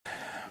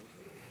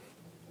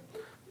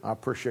I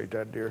appreciate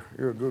that, dear.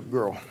 You're a good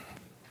girl.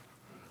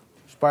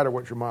 In spite of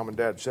what your mom and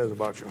dad says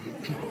about you.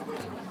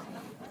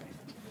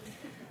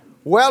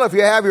 Well, if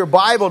you have your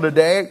Bible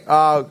today,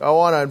 I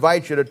want to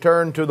invite you to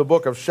turn to the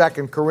book of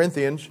 2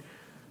 Corinthians.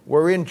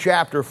 We're in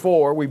chapter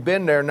 4. We've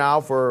been there now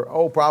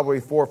for,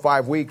 probably 4 or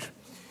 5 weeks.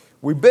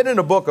 We've been in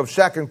the book of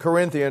 2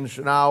 Corinthians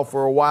now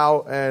for a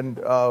while, and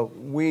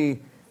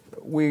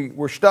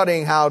we're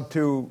studying how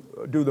to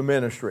do the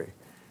ministry.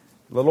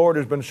 The Lord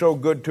has been so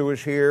good to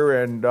us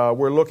here, and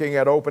we're looking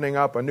at opening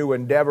up a new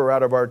endeavor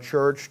out of our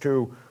church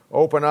to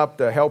open up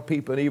to help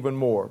people even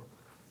more.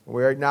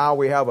 Right now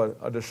we have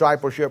a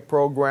discipleship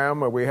program,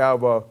 we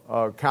have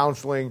a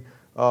counseling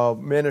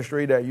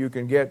ministry that you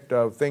can get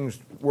things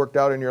worked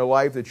out in your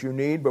life that you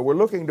need, but we're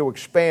looking to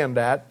expand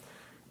that.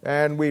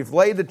 And we've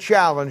laid the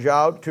challenge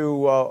out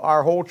to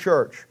our whole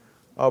church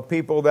of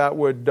people that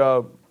would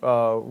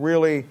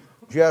really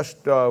just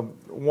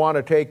want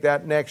to take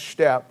that next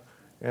step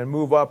and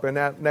move up in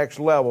that next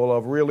level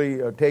of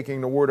really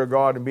taking the Word of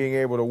God and being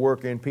able to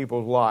work in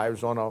people's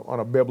lives on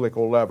a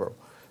biblical level.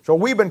 So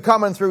we've been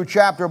coming through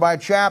chapter by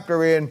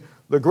chapter in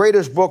the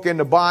greatest book in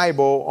the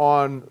Bible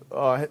on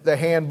the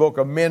handbook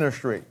of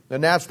ministry,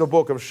 and that's the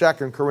book of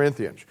 2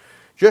 Corinthians.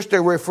 Just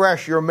to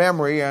refresh your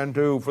memory and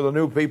for the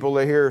new people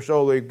to hear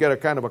so they get a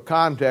kind of a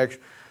context,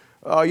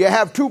 you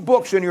have 2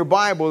 books in your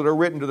Bible that are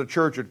written to the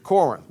church at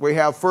Corinth. We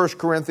have 1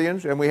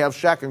 Corinthians and we have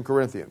 2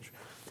 Corinthians.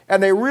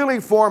 And they really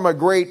form a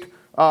great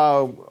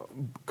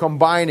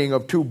combining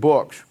of 2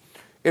 books.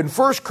 In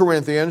 1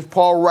 Corinthians,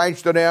 Paul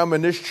writes to them,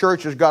 and this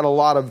church has got a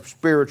lot of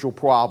spiritual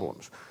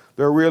problems.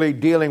 They're really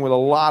dealing with a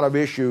lot of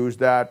issues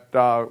that,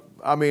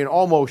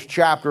 almost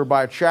chapter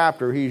by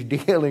chapter, he's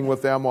dealing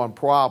with them on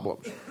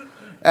problems.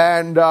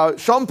 And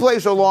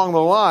someplace along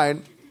the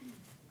line,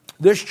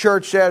 this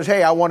church says,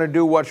 hey, I want to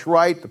do what's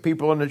right. The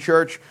people in the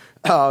church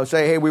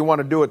say, hey, we want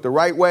to do it the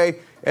right way.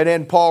 And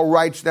then Paul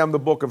writes them the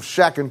book of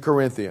 2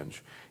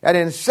 Corinthians. And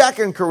in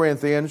 2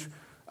 Corinthians,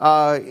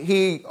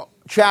 he,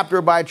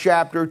 chapter by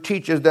chapter,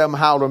 teaches them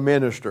how to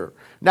minister.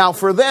 Now,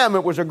 for them,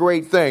 it was a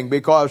great thing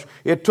because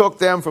it took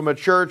them from a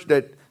church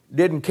that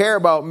didn't care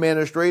about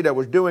ministry, that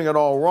was doing it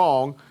all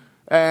wrong,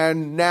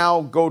 and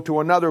now go to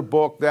another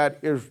book that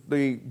is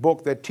the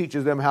book that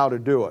teaches them how to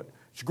do it.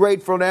 It's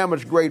great for them,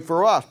 it's great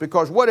for us,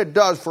 because what it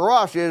does for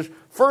us is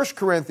 1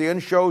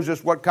 Corinthians shows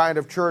us what kind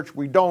of church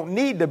we don't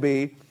need to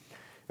be,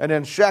 and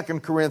then 2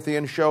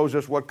 Corinthians shows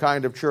us what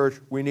kind of church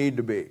we need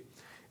to be.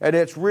 And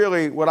it's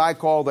really what I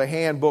call the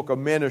handbook of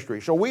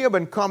ministry. So we have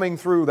been coming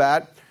through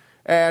that,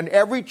 and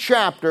every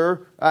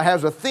chapter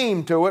has a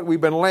theme to it. We've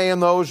been laying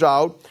those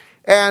out.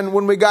 And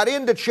when we got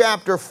into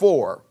chapter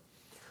 4,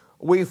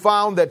 we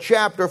found that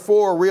chapter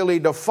 4 really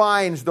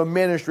defines the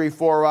ministry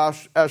for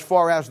us as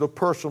far as the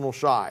personal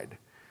side,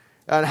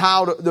 and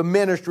how the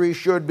ministry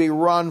should be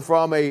run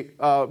from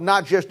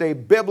not just a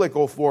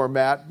biblical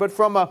format, but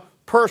from a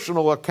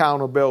personal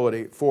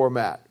accountability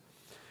format.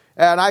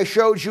 And I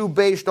showed you,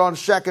 based on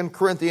 2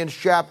 Corinthians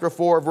chapter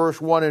 4,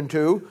 verse 1 and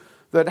 2,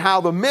 that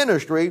how the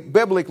ministry,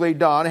 biblically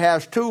done,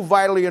 has 2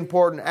 vitally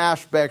important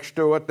aspects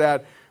to it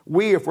that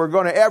we, if we're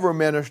going to ever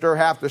minister,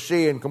 have to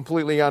see and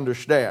completely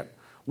understand.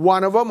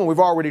 One of them, and we've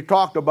already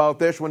talked about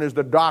this one, is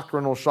the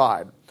doctrinal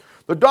side.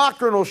 The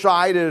doctrinal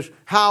side is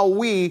how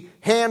we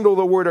handle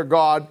the Word of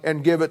God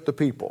and give it to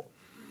people.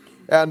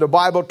 And the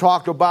Bible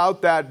talked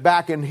about that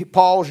back in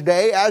Paul's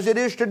day, as it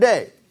is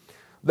today,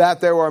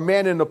 that there are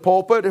men in the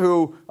pulpit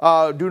who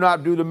do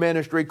not do the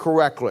ministry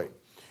correctly.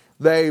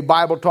 The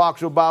Bible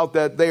talks about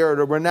that they are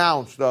to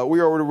renounce, we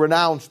are to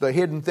renounce the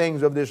hidden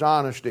things of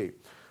dishonesty,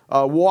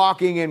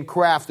 walking in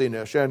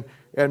craftiness,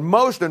 and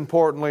most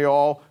importantly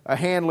all,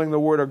 handling the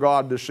Word of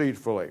God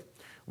deceitfully.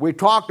 We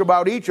talked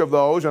about each of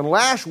those, and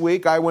last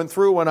week I went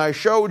through and I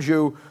showed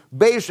you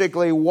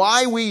basically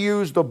why we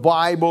use the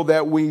Bible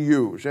that we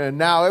use. And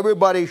now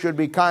everybody should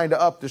be kind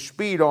of up to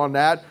speed on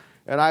that,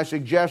 and I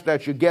suggest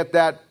that you get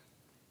that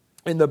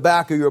in the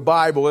back of your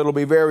Bible. It'll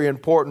be very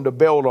important to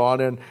build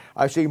on, and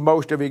I see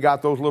most of you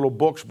got those little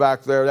books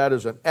back there. That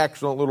is an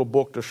excellent little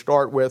book to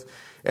start with.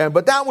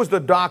 But that was the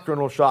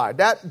doctrinal side.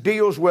 That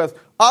deals with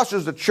us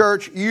as a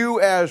church, you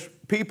as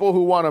people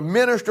who want to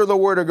minister the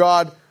Word of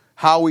God,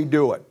 how we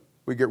do it.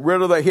 We get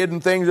rid of the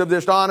hidden things of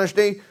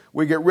dishonesty,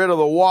 we get rid of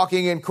the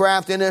walking in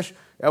craftiness,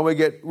 and we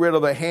get rid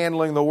of the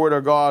handling the Word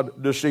of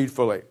God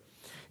deceitfully.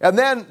 And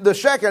then the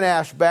second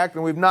aspect,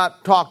 and we've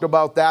not talked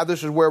about that,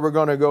 this is where we're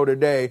going to go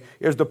today,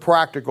 is the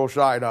practical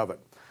side of it.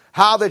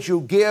 How that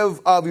you give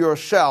of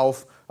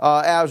yourself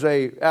as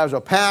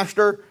a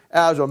pastor,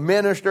 as a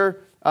minister,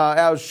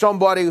 as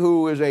somebody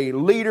who is a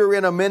leader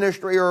in a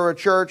ministry or a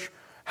church,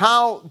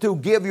 how to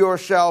give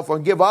yourself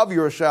and give of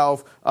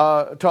yourself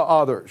to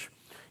others.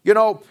 You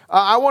know,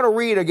 I want to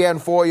read again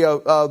for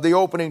you the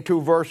opening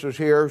 2 verses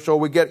here so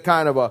we get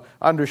kind of a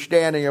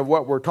understanding of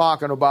what we're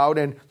talking about.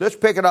 And let's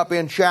pick it up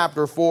in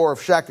chapter 4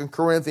 of 2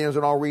 Corinthians,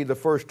 and I'll read the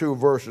first 2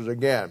 verses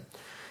again.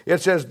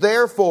 It says,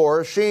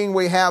 "Therefore, seeing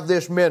we have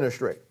this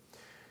ministry,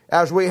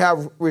 as we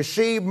have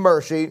received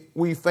mercy,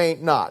 we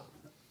faint not,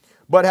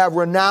 but have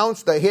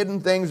renounced the hidden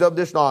things of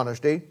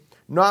dishonesty,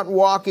 not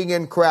walking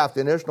in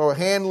craftiness, nor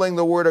handling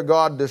the word of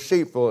God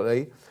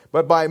deceitfully,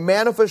 but by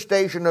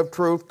manifestation of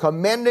truth,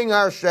 commending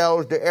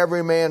ourselves to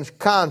every man's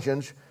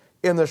conscience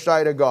in the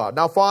sight of God.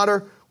 Now,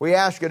 Father, we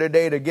ask you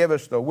today to give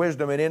us the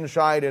wisdom and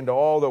insight into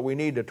all that we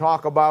need to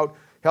talk about.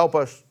 Help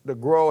us to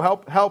grow.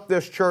 Help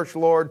this church,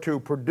 Lord, to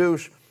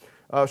produce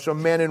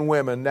some men and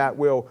women that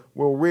will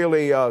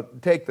really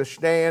take the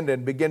stand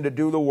and begin to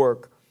do the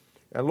work.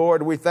 And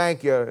Lord, we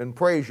thank you and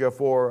praise you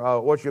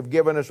for what you've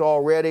given us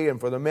already, and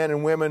for the men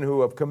and women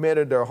who have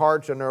committed their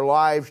hearts and their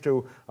lives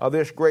to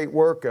this great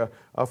work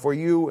for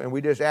you. And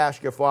we just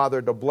ask you,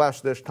 Father, to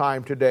bless this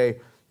time today.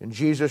 In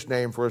Jesus'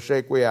 name, for his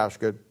sake we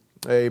ask it.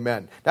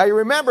 Amen. Now you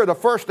remember the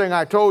first thing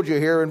I told you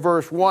here in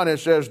verse 1,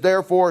 it says,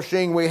 therefore,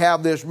 seeing we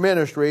have this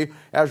ministry,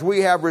 as we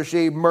have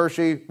received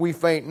mercy, we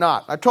faint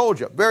not. I told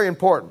you, very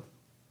important.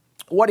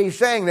 What he's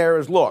saying there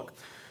is, look,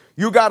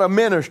 you got a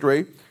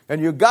ministry,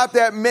 and you got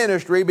that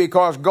ministry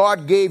because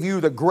God gave you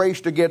the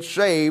grace to get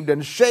saved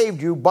and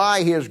saved you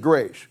by his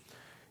grace.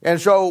 And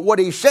so what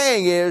he's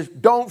saying is,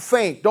 don't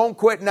faint, don't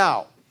quit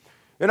now.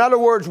 In other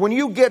words, when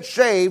you get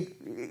saved,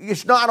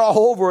 it's not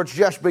all over, it's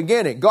just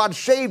beginning. God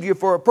saved you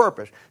for a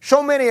purpose.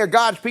 So many of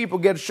God's people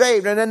get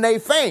saved and then they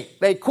faint,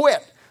 they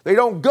quit, they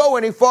don't go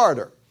any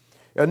farther.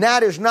 And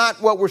that is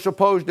not what we're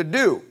supposed to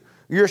do.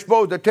 You're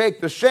supposed to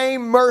take the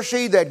same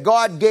mercy that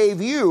God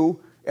gave you,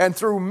 and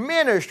through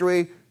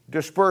ministry,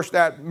 disperse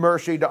that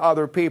mercy to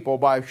other people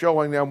by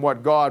showing them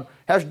what God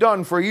has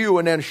done for you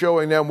and then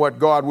showing them what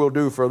God will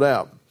do for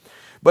them.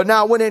 But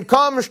now when it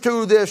comes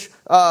to this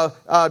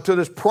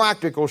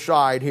practical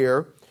side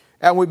here,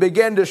 and we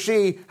begin to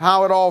see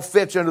how it all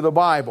fits into the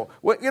Bible.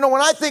 When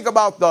I think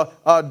about the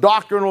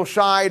doctrinal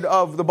side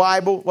of the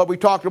Bible, what we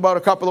talked about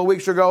a couple of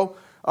weeks ago,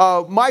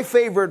 my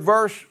favorite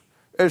verse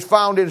is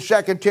found in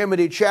 2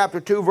 Timothy chapter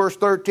 2, verse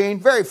 13.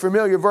 Very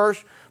familiar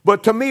verse.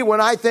 But to me,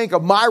 when I think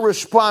of my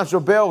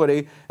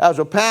responsibility as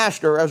a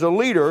pastor, as a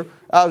leader,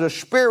 as a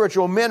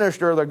spiritual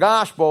minister of the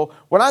gospel,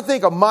 when I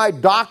think of my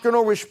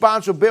doctrinal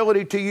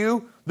responsibility to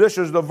you, this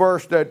is the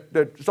verse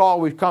that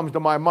always comes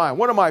to my mind.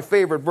 One of my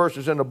favorite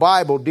verses in the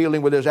Bible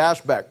dealing with this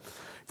aspect.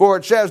 For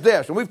it says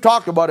this, and we've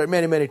talked about it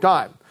many, many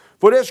times.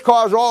 For this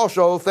cause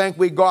also thank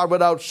we God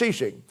without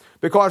ceasing.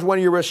 Because when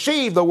you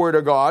receive the word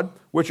of God,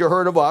 which you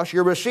heard of us,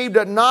 you received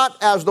it not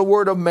as the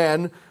word of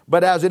men,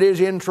 but as it is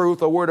in truth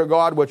the word of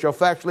God, which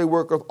effectually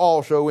worketh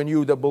also in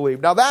you that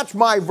believe. Now that's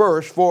my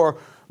verse for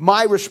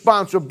my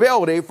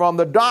responsibility from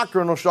the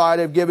doctrinal side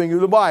of giving you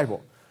the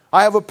Bible.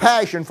 I have a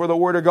passion for the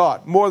word of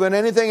God, more than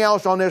anything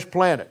else on this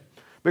planet.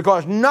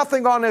 Because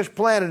nothing on this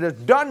planet has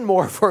done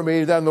more for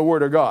me than the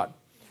word of God.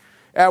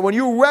 And when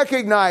you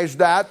recognize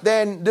that,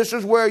 then this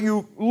is where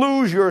you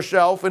lose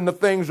yourself in the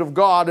things of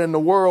God, and the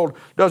world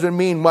doesn't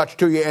mean much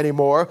to you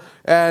anymore.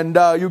 And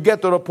you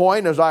get to the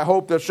point, as I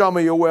hope that some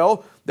of you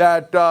will,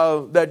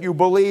 that you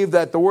believe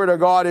that the Word of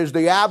God is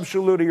the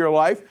absolute of your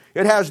life.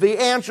 It has the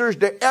answers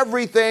to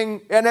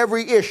everything and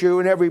every issue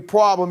and every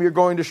problem you're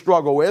going to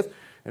struggle with.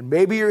 And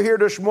maybe you're here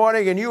this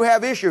morning and you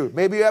have issues.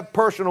 Maybe you have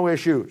personal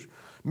issues.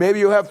 Maybe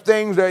you have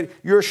things that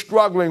you're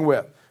struggling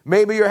with.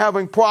 Maybe you're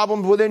having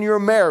problems within your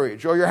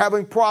marriage, or you're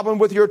having problems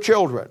with your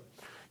children.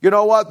 You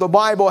know what? The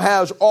Bible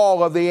has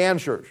all of the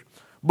answers.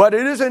 But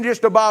it isn't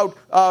just about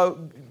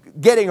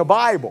getting a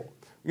Bible.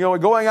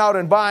 Going out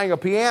and buying a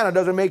piano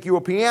doesn't make you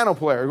a piano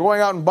player.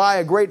 Going out and buy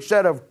a great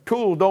set of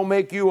tools don't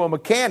make you a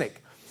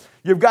mechanic.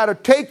 You've got to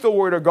take the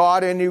Word of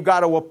God and you've got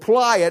to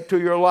apply it to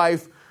your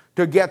life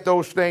to get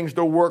those things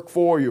to work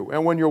for you.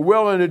 And when you're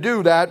willing to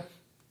do that,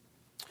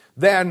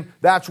 then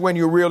that's when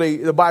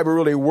the Bible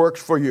really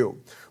works for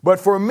you. But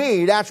for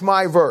me, that's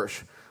my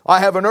verse. I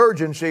have an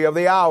urgency of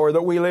the hour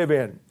that we live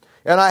in.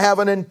 And I have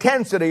an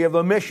intensity of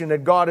the mission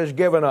that God has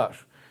given us.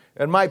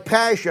 And my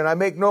passion, I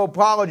make no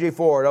apology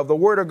for it, of the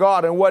Word of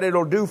God and what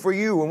it'll do for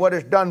you and what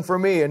it's done for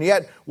me. And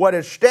yet what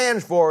it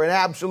stands for in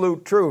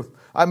absolute truth,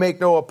 I make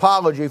no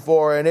apology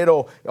for, and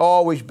it'll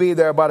always be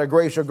there by the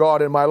grace of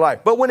God in my life.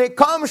 But when it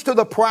comes to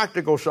the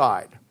practical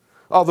side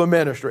of the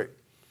ministry,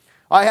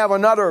 I have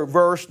another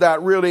verse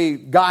that really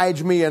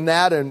guides me in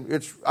that, and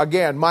it's,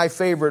 again, my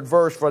favorite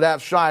verse for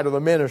that side of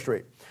the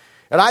ministry.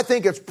 And I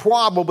think it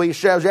probably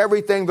says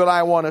everything that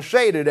I want to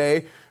say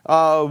today,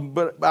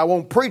 but I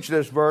won't preach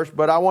this verse,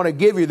 but I want to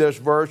give you this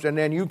verse, and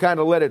then you kind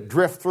of let it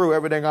drift through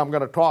everything I'm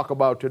going to talk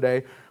about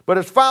today. But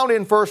it's found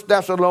in 1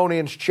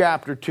 Thessalonians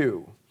chapter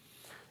 2,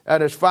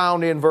 and it's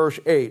found in verse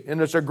 8, and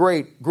it's a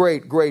great,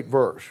 great, great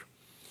verse.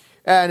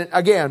 And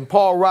again,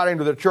 Paul writing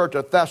to the church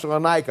of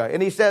Thessalonica,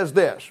 and he says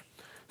this,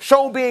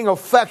 so being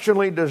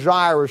affectionately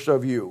desirous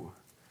of you,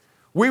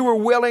 we were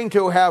willing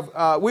to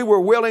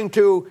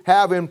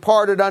have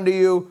imparted unto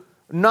you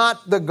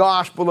not the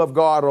gospel of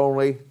God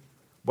only,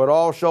 but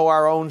also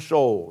our own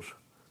souls,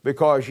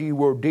 because ye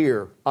were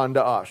dear unto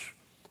us.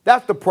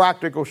 That's the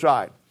practical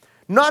side.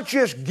 Not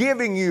just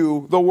giving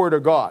you the Word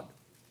of God,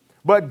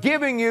 but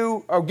giving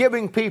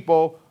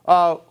people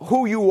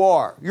who you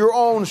are, your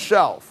own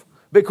self,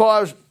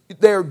 because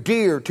they're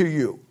dear to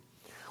you.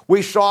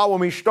 We saw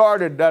when we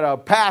started that a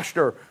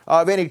pastor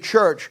of any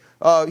church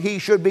he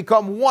should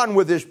become one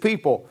with his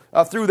people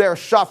through their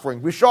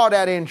suffering. We saw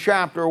that in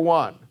chapter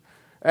 1.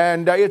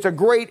 And it's a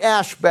great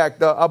aspect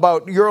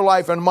about your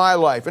life and my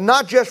life. And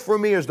not just for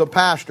me as the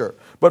pastor,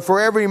 but for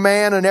every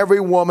man and every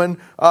woman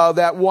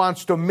that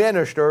wants to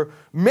minister.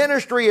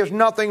 Ministry is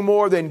nothing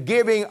more than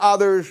giving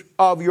others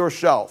of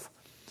yourself.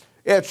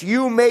 It's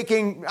you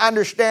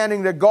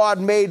understanding that God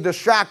made the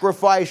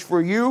sacrifice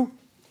for you.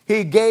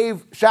 He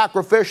gave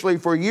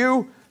sacrificially for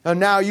you. And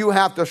now you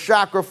have to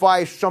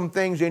sacrifice some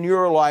things in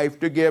your life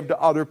to give to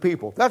other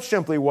people. That's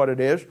simply what it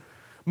is.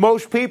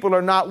 Most people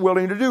are not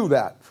willing to do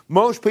that.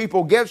 Most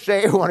people get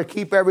saved, want to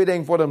keep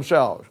everything for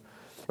themselves.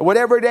 And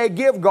whatever they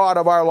give God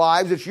of our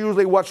lives, it's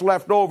usually what's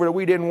left over that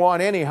we didn't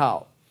want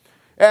anyhow.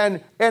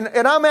 And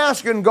I'm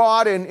asking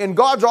God, and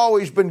God's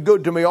always been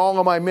good to me, all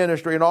of my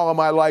ministry and all of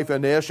my life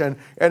in this, and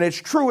it's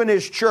true in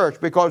His church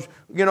because,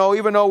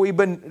 even though we've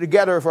been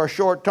together for a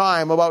short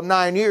time, about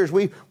 9 years,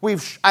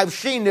 I've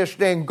seen this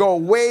thing go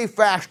way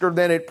faster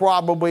than it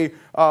probably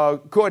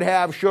could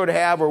have, should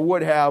have, or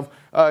would have,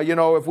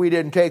 if we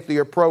didn't take the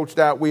approach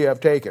that we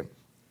have taken.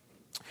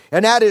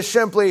 And that is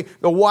simply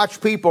to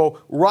watch people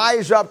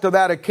rise up to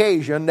that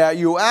occasion, that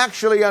you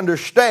actually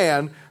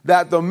understand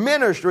that the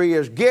ministry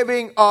is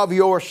giving of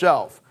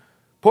yourself,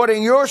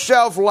 putting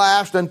yourself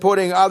last and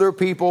putting other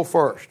people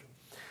first.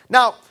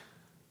 Now,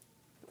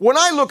 when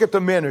I look at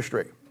the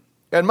ministry,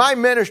 and my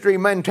ministry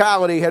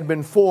mentality had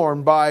been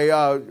formed by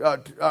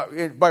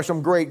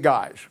some great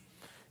guys.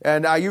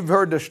 And you've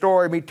heard the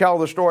story, me tell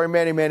the story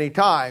many, many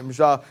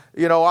times.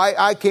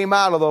 I came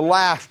out of the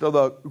last of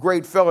the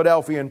great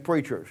Philadelphian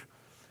preachers.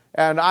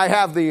 And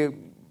I've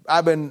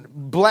been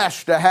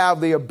blessed to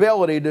have the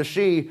ability to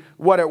see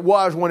what it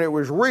was when it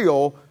was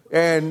real,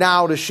 and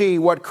now to see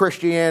what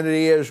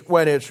Christianity is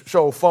when it's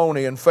so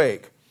phony and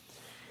fake.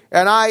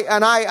 And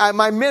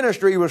my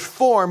ministry was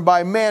formed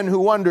by men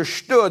who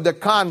understood the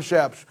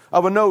concepts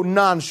of a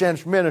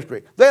no-nonsense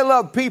ministry. They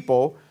loved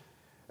people,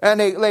 and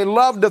they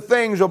loved the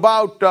things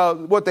about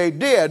what they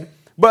did,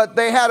 but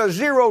they had a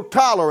zero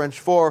tolerance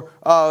for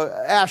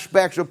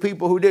aspects of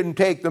people who didn't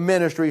take the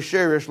ministry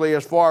seriously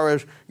as far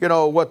as,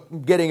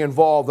 what getting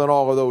involved in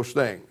all of those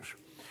things.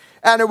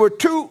 And there were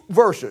two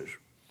verses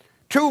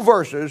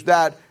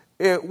that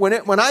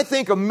when I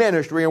think of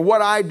ministry and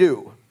what I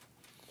do,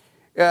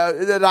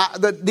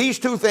 that these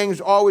two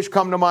things always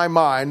come to my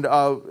mind,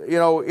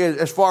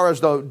 as far as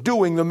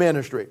doing the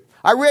ministry.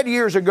 I read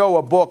years ago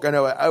a book, and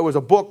it was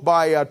a book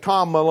by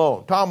Tom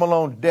Malone. Tom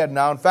Malone's dead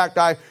now. In fact,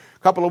 a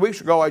couple of weeks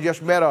ago, I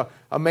just met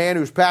a man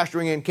who's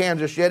pastoring in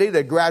Kansas City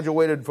that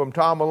graduated from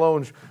Tom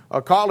Malone's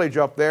college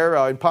up there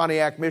in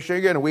Pontiac,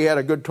 Michigan. And we had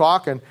a good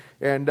talk, and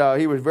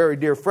he was a very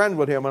dear friend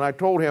with him. And I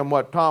told him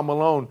what Tom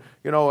Malone,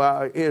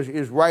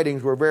 his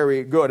writings were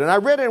very good. And I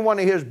read in one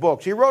of his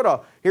books, he wrote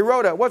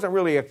it wasn't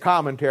really a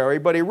commentary,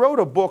 but he wrote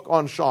a book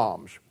on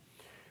Psalms.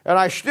 And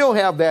I still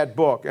have that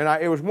book. And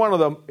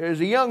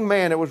as a young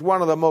man, it was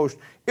one of the most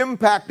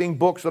impacting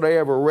books that I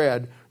ever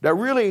read that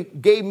really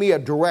gave me a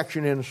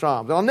direction in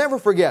Psalms. And I'll never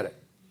forget it.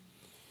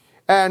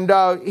 And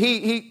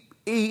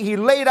he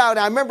laid out,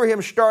 I remember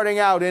him starting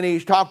out, and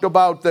he talked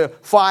about the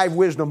 5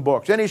 wisdom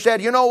books. And he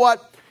said, you know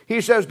what?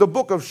 He says the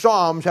book of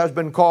Psalms has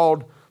been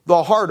called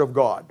the heart of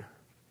God.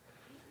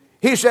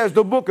 He says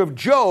the book of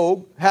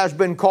Job has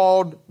been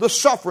called the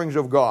sufferings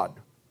of God.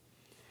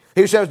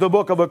 He says the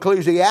book of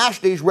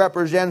Ecclesiastes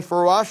represents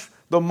for us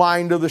the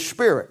mind of the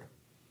Spirit.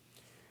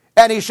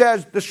 And he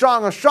says the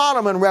Song of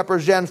Solomon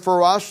represents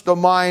for us the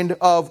mind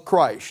of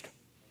Christ.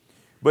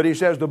 But he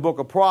says the book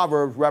of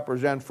Proverbs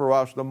represents for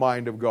us the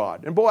mind of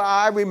God. And boy,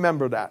 I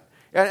remember that.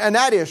 And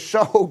that is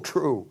so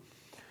true.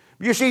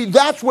 You see,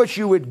 that's what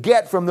you would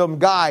get from them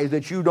guys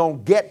that you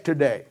don't get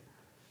today.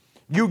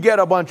 You get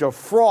a bunch of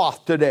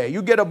froth today.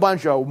 You get a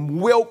bunch of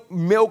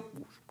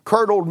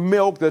curdled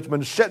milk that's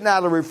been sitting out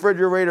of the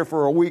refrigerator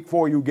for a week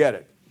before you get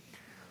it.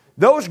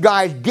 Those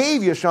guys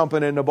gave you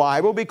something in the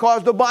Bible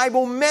because the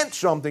Bible meant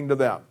something to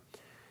them.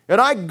 And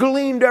I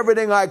gleaned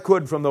everything I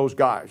could from those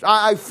guys.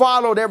 I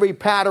followed every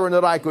pattern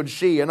that I could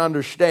see and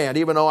understand,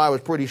 even though I was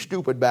pretty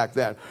stupid back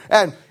then.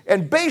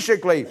 And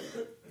basically,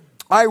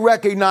 I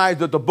recognized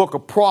that the book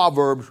of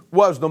Proverbs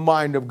was the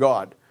mind of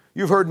God.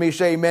 You've heard me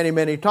say many,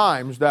 many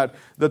times that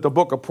the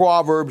book of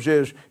Proverbs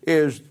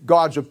is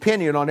God's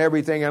opinion on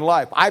everything in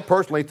life. I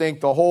personally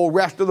think the whole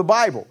rest of the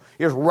Bible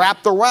is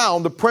wrapped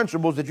around the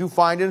principles that you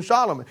find in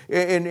Solomon,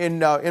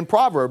 in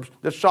Proverbs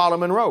that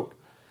Solomon wrote.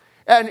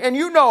 And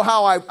you know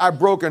how I've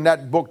broken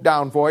that book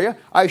down for you.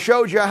 I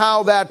showed you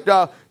how that,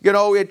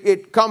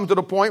 it comes to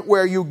the point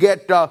where you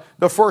get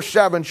the first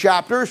 7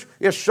 chapters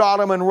is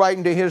Solomon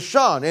writing to his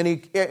son.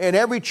 And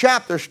every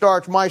chapter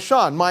starts, my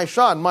son, my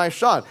son, my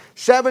son.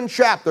 7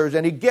 chapters,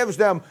 and he gives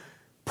them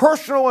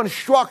personal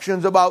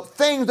instructions about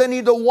things they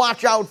need to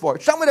watch out for.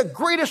 It's some of the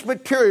greatest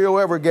material you'll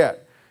ever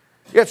get.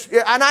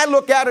 And I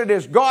look at it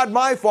as God,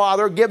 my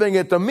Father, giving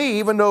it to me,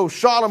 even though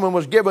Solomon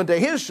was given to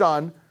his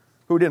son,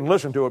 who didn't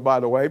listen to it, by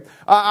the way.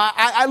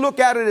 I look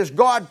at it as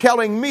God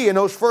telling me in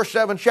those first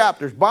 7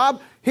 chapters,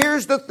 Bob,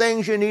 here's the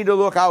things you need to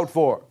look out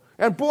for.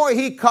 And boy,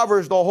 he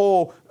covers the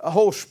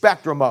whole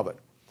spectrum of it.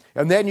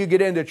 And then you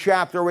get into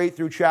chapter 8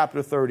 through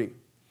chapter 30.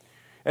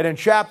 And in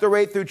chapter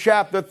 8 through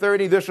chapter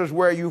 30, this is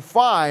where you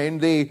find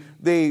the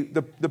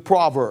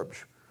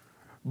Proverbs.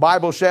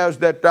 Bible says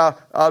that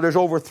there's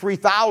over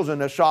 3,000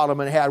 that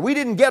Solomon had. We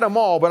didn't get them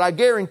all, but I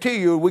guarantee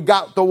you we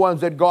got the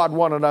ones that God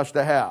wanted us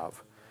to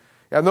have.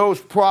 And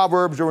those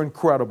Proverbs are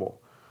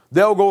incredible.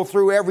 They'll go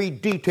through every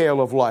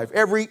detail of life,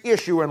 every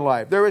issue in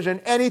life. There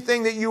isn't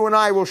anything that you and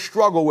I will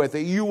struggle with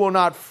that you will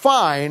not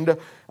find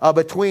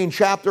between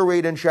chapter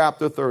 8 and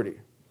chapter 30.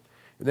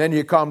 And then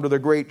you come to the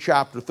great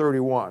chapter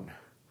 31.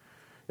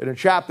 And in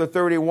chapter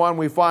 31,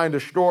 we find a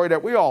story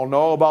that we all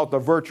know about the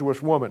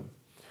virtuous woman.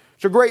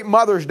 It's a great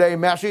Mother's Day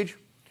message.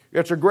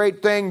 It's a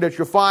great thing that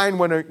you find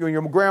when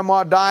your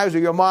grandma dies or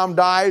your mom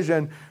dies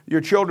and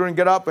your children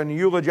get up and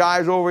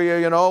eulogize over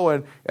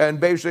you, and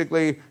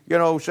basically,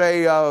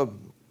 say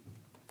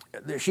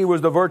she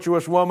was the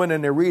virtuous woman,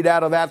 and they read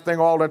out of that thing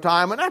all the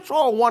time. And that's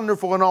all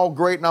wonderful and all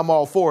great, and I'm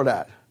all for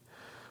that.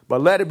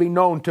 But let it be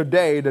known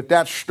today that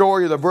that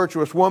story of the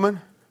virtuous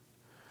woman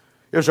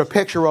is a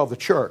picture of the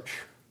church.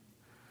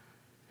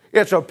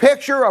 It's a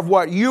picture of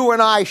what you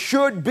and I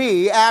should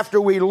be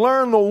after we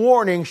learn the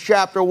warnings,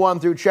 chapter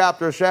 1 through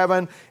chapter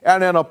 7,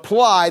 and then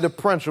apply the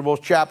principles,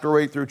 chapter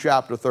 8 through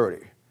chapter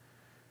 30.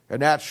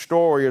 And that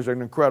story is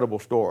an incredible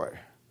story.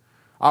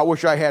 I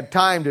wish I had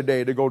time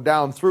today to go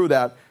down through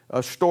that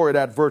story of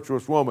that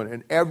virtuous woman.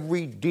 And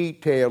every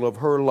detail of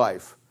her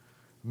life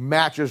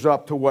matches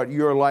up to what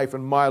your life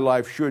and my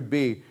life should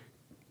be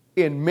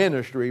in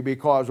ministry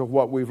because of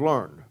what we've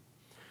learned.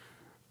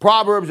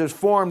 Proverbs has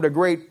formed a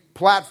great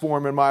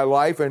platform in my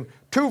life, and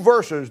two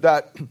verses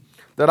that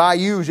I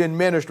use in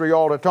ministry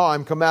all the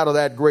time come out of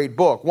that great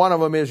book. One of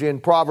them is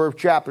in Proverbs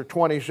chapter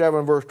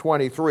 27, verse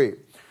 23.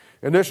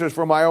 And this is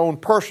for my own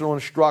personal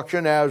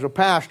instruction as a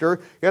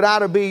pastor. It ought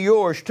to be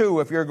yours too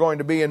if you're going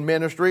to be in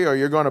ministry or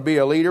you're going to be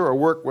a leader or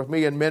work with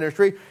me in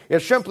ministry.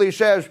 It simply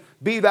says,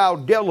 "Be thou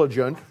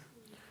diligent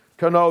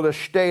to know the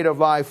state of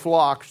thy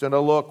flocks and to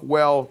look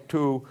well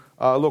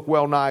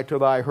nigh to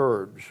thy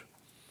herds."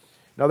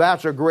 Now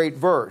that's a great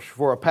verse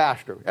for a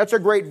pastor. That's a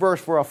great verse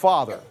for a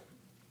father.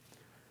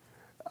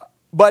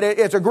 But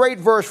it's a great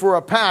verse for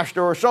a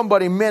pastor or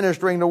somebody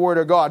ministering the Word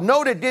of God.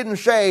 Note it didn't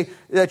say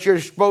that you're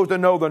supposed to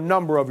know the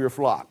number of your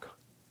flock.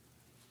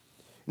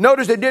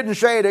 Notice it didn't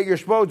say that you're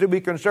supposed to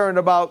be concerned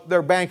about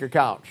their bank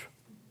accounts.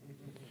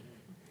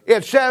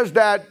 It says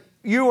that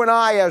you and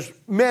I as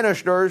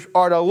ministers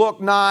are to look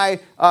nigh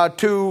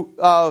to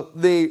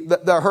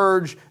the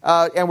herds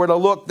and we're to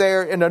look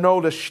there and to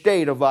know the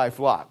state of thy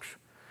flocks.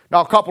 Now,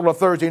 a couple of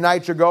Thursday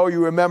nights ago,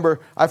 you remember,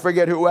 I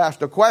forget who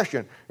asked the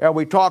question, and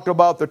we talked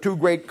about the two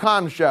great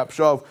concepts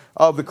of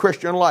the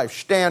Christian life,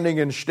 standing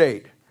and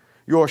state.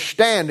 Your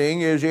standing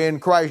is in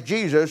Christ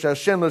Jesus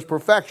as sinless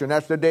perfection.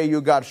 That's the day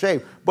you got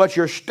saved. But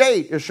your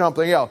state is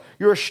something else.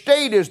 Your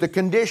state is the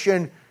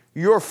condition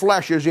your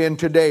flesh is in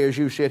today as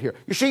you sit here.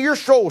 You see, your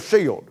soul's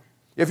sealed.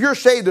 If you're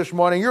saved this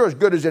morning, you're as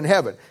good as in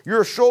heaven.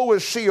 Your soul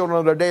is sealed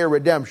on the day of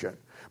redemption.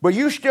 But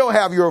you still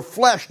have your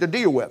flesh to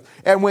deal with.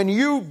 And when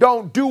you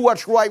don't do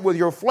what's right with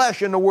your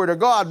flesh in the Word of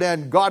God,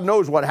 then God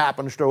knows what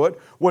happens to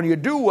it. When you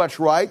do what's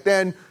right,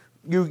 then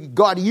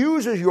God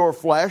uses your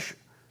flesh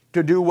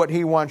to do what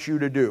He wants you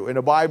to do. And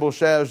the Bible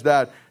says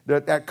that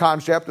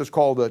concept is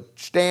called the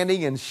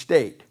standing and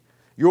state.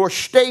 Your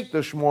state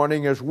this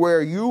morning is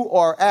where you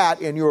are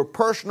at in your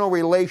personal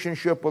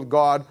relationship with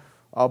God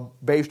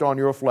based on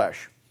your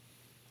flesh.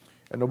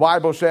 And the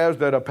Bible says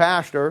that a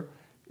pastor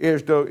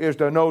is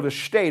to know the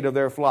state of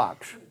their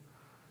flocks.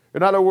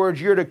 In other words,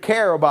 you're to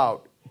care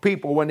about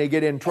people when they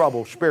get in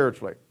trouble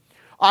spiritually.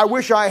 I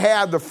wish I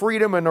had the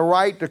freedom and the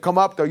right to come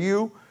up to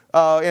you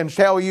and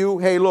tell you,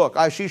 hey, look,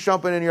 I see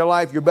something in your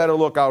life you better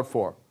look out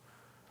for.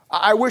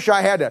 I wish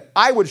I had that.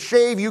 I would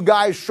save you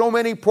guys so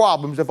many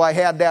problems if I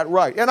had that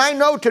right. And I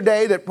know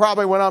today that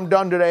probably when I'm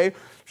done today,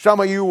 some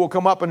of you will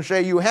come up and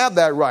say you have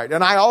that right.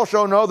 And I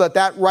also know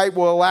that right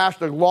will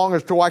last as long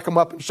as till I come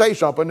up and say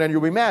something, then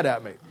you'll be mad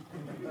at me.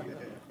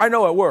 I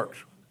know it works.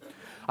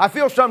 I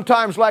feel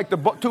sometimes like the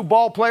two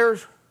ball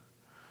players,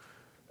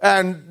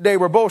 and they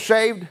were both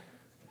saved,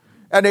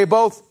 and they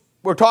both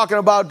were talking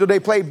about do they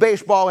play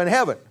baseball in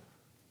heaven.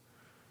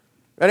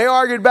 And they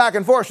argued back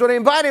and forth. So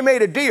they finally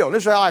made a deal.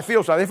 This is how I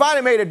feel. They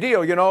finally made a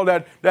deal,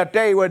 that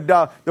they would,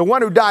 the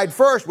one who died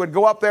first would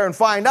go up there and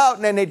find out,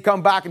 and then they'd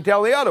come back and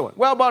tell the other one.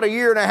 Well, about a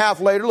year and a half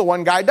later, the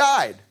one guy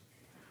died.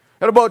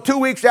 And about 2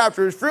 weeks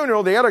after his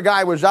funeral, the other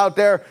guy was out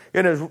there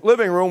in his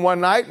living room one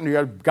night, and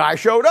the guy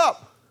showed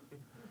up.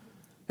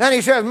 And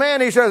he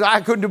says,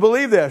 I couldn't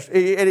believe this.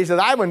 And he says,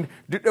 Ivan,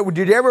 did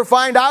you ever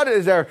find out,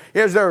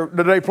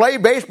 do they play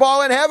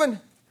baseball in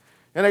heaven?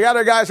 And the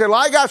other guy said,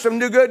 well, I got some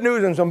good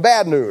news and some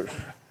bad news.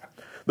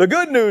 The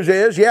good news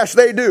is, yes,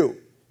 they do.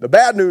 The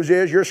bad news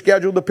is you're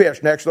scheduled to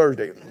pitch next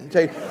Thursday.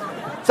 See,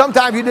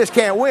 sometimes you just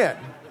can't win.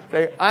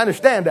 See, I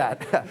understand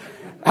that.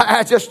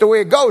 That's just the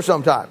way it goes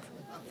sometimes.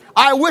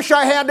 I wish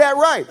I had that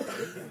right.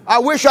 I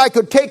wish I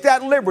could take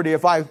that liberty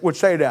if I would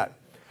say that.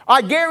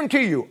 I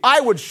guarantee you,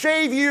 I would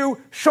save you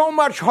so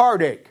much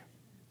heartache.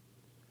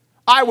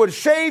 I would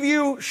save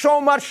you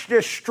so much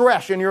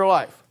distress in your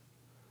life.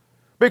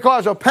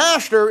 Because a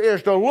pastor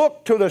is to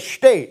look to the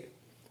state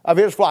of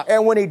his flock.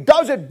 And when he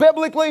does it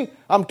biblically,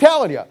 I'm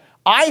telling you,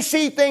 I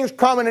see things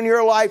coming in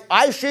your life.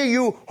 I see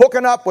you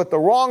hooking up with the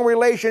wrong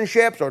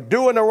relationships or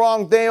doing the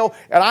wrong deal.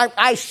 And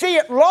I see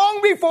it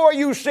long before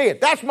you see it.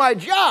 That's my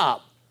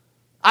job.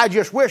 I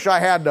just wish I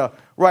had the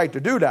right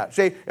to do that.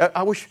 See,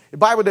 I wish the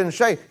Bible didn't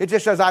say, it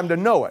just says I'm to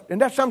know it. And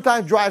that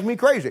sometimes drives me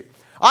crazy.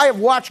 I have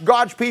watched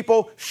God's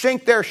people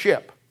sink their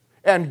ship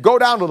and go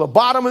down to the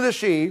bottom of the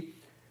sea.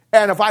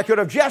 And if I could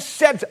have just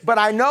said, but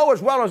I know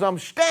as well as I'm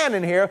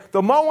standing here,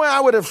 the moment I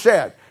would have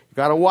said, you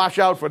got to watch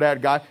out for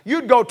that guy,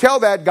 you'd go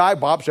tell that guy,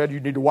 Bob said you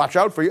need to watch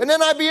out for you, and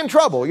then I'd be in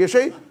trouble, you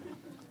see?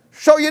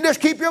 So you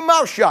just keep your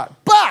mouth shut.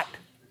 But,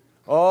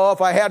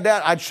 if I had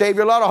that, I'd save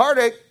you a lot of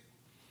heartache.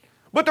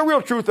 But the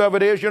real truth of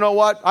it is, you know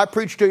what? I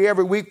preach to you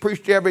every week,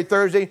 preach to you every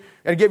Thursday,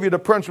 and give you the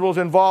principles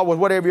involved with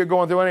whatever you're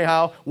going through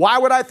anyhow. Why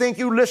would I think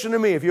you listen to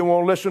me if you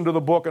won't listen to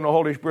the book and the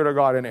Holy Spirit of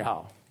God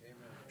anyhow?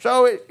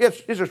 So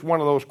it's just one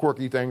of those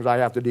quirky things I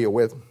have to deal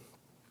with.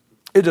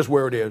 It's just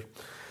where it is.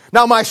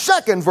 Now, my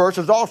second verse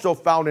is also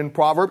found in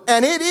Proverbs,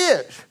 and it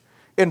is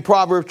in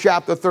Proverbs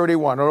chapter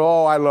 31.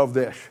 Oh, I love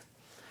this.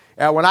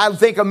 And when I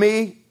think of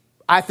me,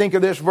 I think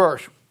of this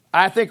verse.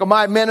 I think of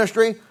my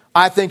ministry,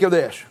 I think of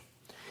this.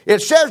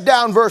 It says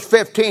down verse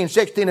 15,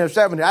 16, and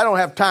 17. I don't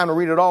have time to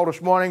read it all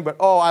this morning, but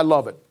I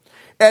love it.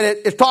 And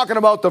it's talking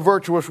about the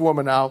virtuous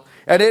woman now.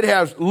 And it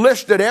has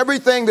listed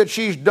everything that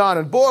she's done.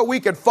 And boy, we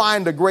could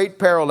find the great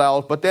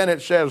parallels. But then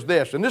it says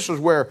this. And this is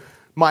where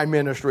my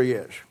ministry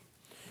is.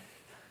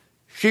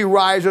 She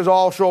rises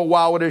also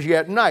while it is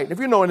yet night. If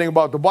you know anything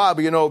about the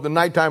Bible, you know the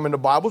nighttime in the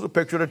Bible is a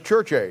picture of the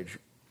church age.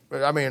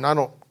 I mean, I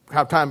don't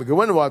have time to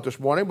go into that this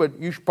morning, but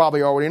you should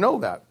probably already know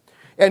that.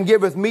 And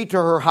giveth meat to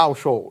her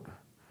household,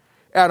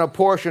 and a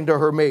portion to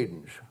her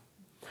maidens.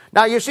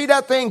 Now, you see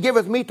that thing,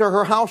 giveth meat to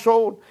her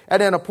household, and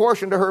then a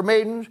portion to her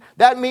maidens?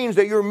 That means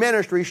that your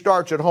ministry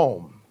starts at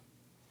home.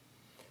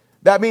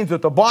 That means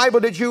that the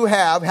Bible that you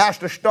have has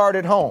to start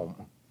at home.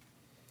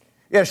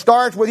 It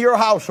starts with your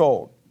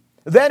household.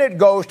 Then it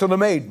goes to the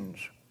maidens.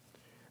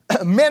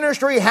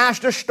 Ministry has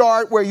to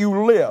start where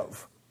you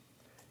live.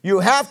 You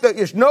have to,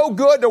 it's no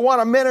good to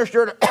want to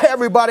minister to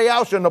everybody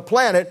else on the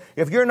planet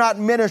if you're not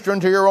ministering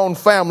to your own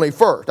family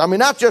first. I mean,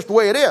 that's just the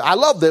way it is. I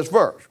love this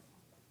verse.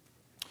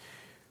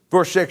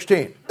 Verse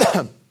 16,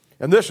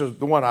 and this is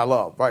the one I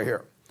love right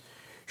here.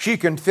 She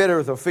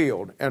considereth a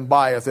field and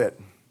buyeth it,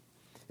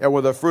 and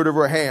with the fruit of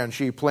her hand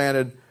she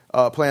planteth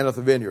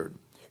a vineyard.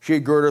 She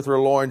girdeth her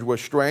loins with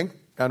strength,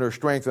 and her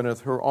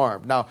strengtheneth her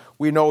arm. Now,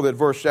 we know that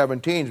verse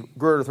 17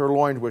 girdeth her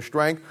loins with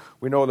strength.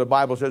 We know the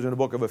Bible says in the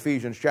book of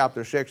Ephesians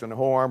chapter 6, in the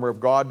whole armor of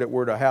God, that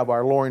we're to have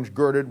our loins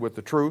girded with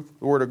the truth,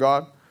 the word of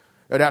God.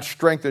 And that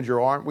strengthens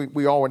your arm.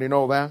 We already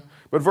know that.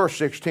 But verse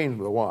 16 is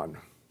the one.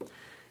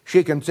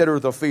 She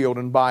considereth a field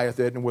and buyeth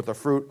it, and with the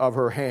fruit of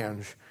her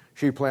hands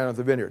she planteth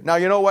the vineyard. Now,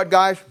 you know what,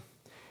 guys?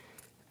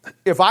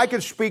 If I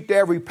could speak to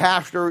every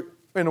pastor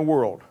in the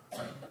world,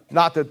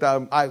 not that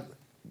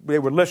they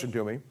would listen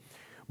to me,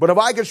 but if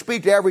I could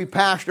speak to every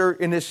pastor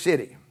in this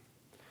city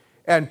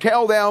and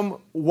tell them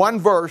one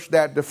verse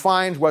that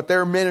defines what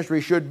their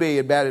ministry should be,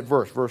 in that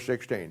verse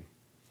 16.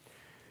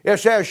 It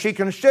says, she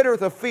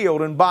considereth a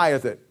field and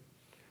buyeth it.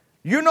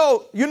 You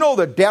know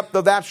the depth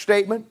of that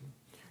statement?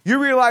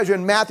 You realize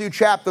in Matthew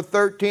chapter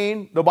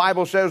 13, the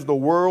Bible says the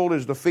world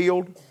is the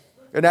field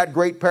in that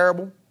great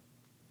parable?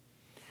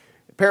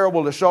 Parable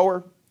of the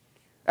sower.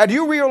 And do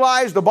you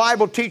realize the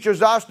Bible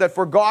teaches us that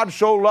for God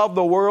so loved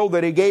the world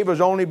that he gave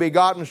his only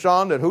begotten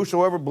Son, that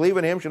whosoever believe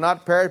in him shall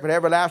not perish but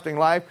have everlasting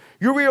life?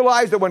 You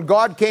realize that when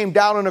God came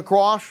down on the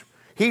cross,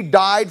 he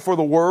died for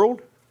the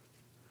world?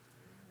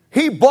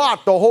 He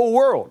bought the whole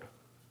world.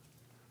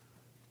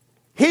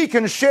 He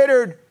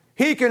considered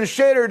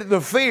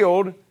the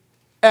field,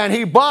 and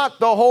he bought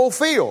the whole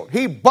field.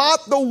 He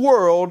bought the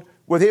world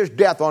with his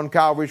death on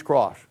Calvary's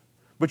cross.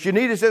 But you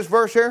notice this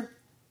verse here?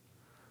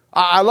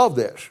 I love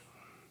this.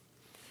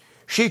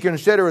 She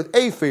considereth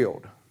a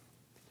field.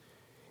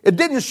 It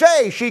didn't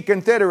say she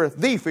considereth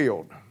the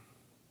field.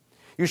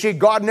 You see,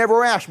 God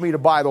never asked me to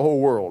buy the whole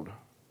world.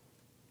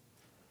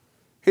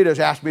 He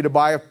just asked me to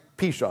buy a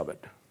piece of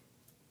it.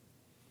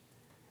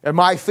 And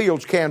my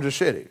field's Kansas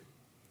City.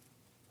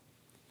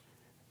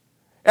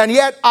 And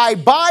yet I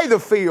buy the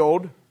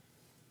field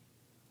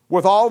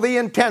with all the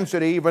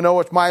intensity, even though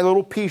it's my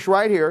little piece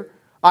right here.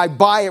 I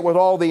buy it with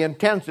all the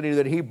intensity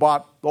that he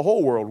bought the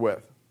whole world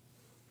with.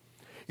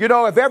 You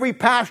know, if every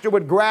pastor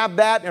would grab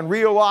that and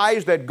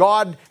realize that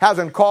God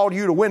hasn't called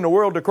you to win the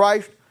world to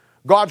Christ,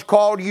 God's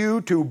called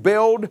you to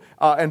build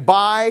and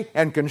buy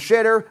and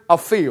consider a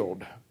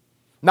field.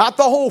 Not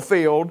the whole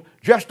field,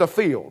 just a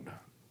field.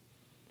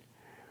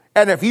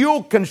 And if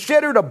you'll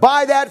consider to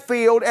buy that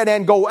field and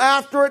then go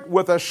after it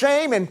with the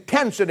same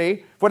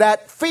intensity for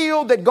that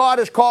field that God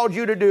has called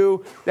you to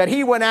do, that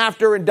he went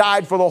after and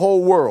died for the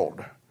whole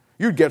world,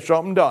 you'd get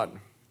something done.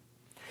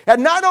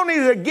 And not only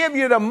does it give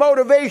you the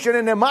motivation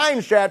and the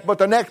mindset, but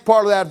the next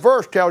part of that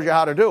verse tells you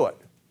how to do it.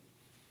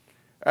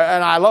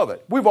 And I love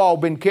it. We've all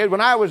been kids.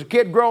 When I was a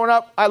kid growing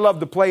up, I loved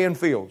to play in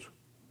fields.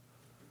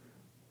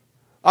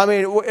 I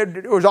mean,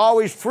 it was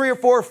always 3 or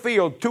 4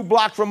 fields, 2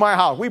 blocks from my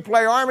house. We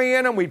play army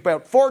in them. We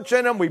put forts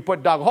in them. We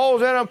dug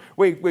holes in them.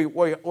 We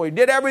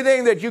did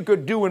everything that you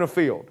could do in a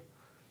field.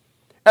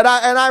 And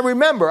I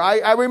remember,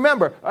 I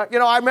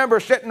remember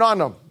sitting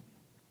on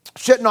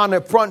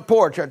the front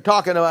porch and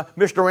talking to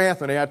Mr.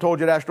 Anthony. I told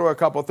you that story a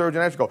couple of Thursday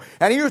nights ago.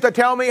 And he used to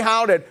tell me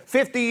how that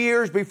 50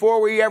 years before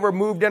we ever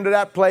moved into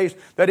that place,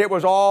 that it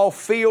was all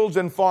fields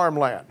and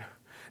farmland.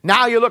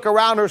 Now you look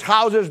around, there's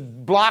houses,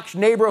 blocks,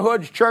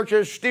 neighborhoods,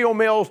 churches, steel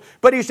mills.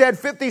 But he said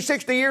 50,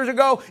 60 years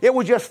ago, it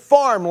was just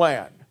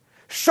farmland.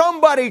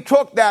 Somebody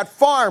took that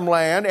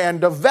farmland and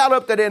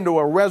developed it into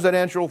a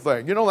residential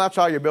thing. You know, that's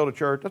how you build a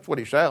church. That's what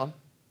he's saying.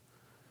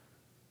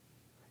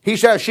 He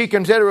says, she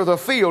considereth a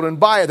field and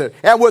buyeth it,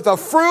 and with the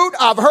fruit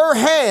of her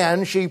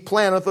hand she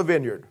planteth a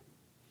vineyard.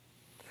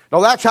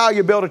 Now that's how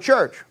you build a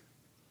church.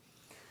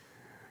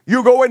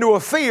 You go into a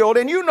field,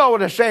 and you know it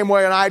the same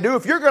way as I do.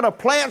 If you're going to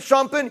plant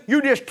something,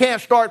 you just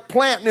can't start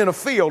planting in a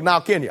field now,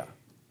 can you?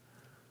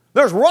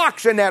 There's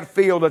rocks in that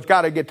field that's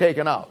got to get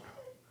taken out.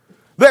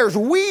 There's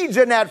weeds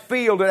in that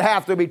field that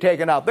have to be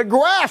taken out. The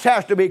grass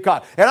has to be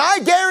cut. And I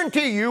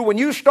guarantee you, when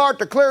you start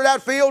to clear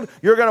that field,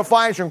 you're going to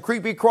find some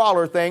creepy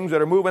crawler things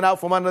that are moving out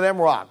from under them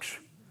rocks.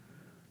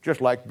 Just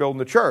like building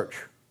the church.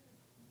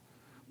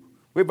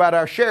 We've had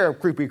our share of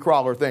creepy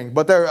crawler things,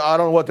 but I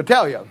don't know what to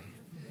tell you.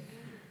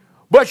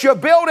 But you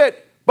build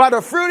it by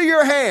the fruit of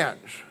your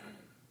hands.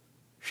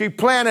 She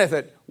planteth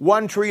it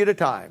 1 tree at a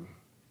time.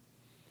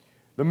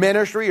 The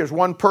ministry is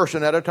 1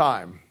 person at a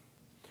time.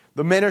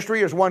 The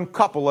ministry is 1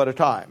 couple at a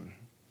time.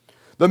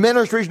 The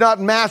ministry is not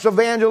mass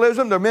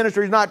evangelism. The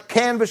ministry is not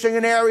canvassing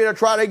an area to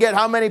try to get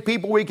how many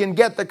people we can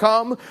get to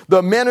come.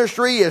 The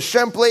ministry is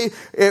simply,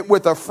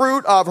 with the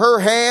fruit of her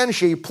hand,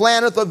 she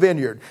planteth a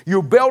vineyard.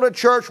 You build a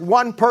church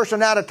 1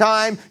 person at a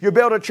time. You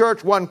build a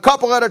church 1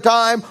 couple at a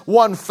time,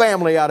 1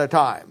 family at a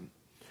time.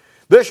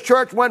 This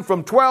church went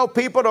from 12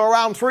 people to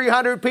around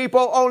 300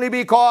 people only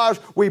because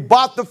we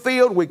bought the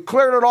field, we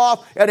cleared it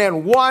off, and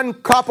then 1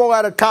 couple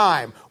at a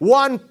time,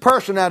 1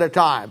 person at a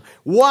time.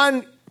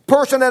 1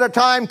 person at a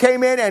time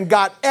came in and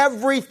got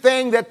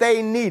everything that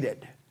they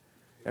needed.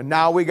 And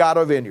now we got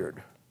a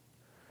vineyard.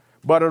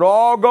 But it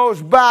all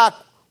goes back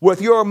with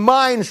your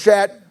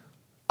mindset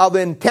of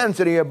the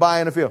intensity of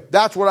buying a field.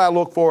 That's what I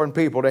look for in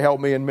people to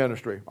help me in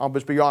ministry. I'll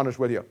just be honest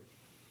with you.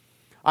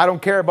 I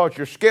don't care about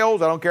your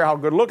skills. I don't care how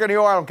good looking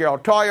you are. I don't care how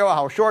tall you are,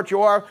 how short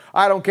you are.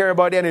 I don't care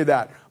about any of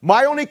that.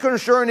 My only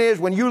concern is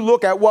when you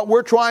look at what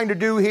we're trying to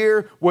do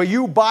here, will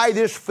you buy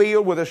this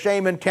field with the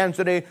same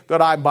intensity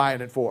that I'm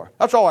buying it for?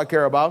 That's all I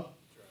care about.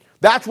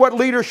 That's what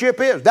leadership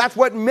is. That's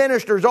what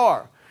ministers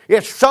are.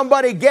 It's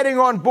somebody getting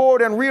on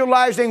board and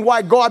realizing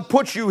why God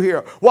puts you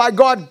here, why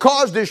God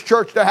caused this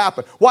church to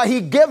happen, why He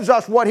gives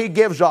us what He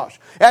gives us.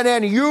 And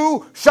then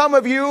you, some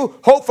of you,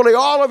 hopefully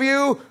all of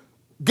you,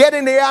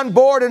 getting on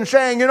board and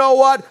saying, you know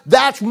what,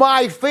 that's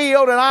my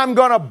field and I'm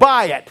going to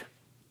buy it.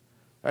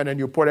 And then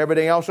you put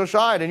everything else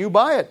aside and you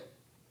buy it.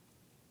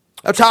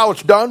 That's how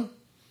it's done.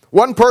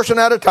 1 person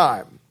at a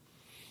time.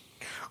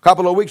 A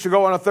couple of weeks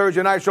ago on a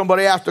Thursday night,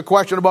 somebody asked a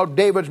question about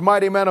David's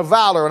mighty men of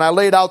valor, and I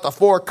laid out the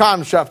 4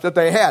 concepts that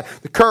they had.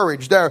 The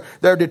courage, their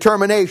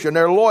determination,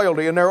 their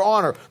loyalty, and their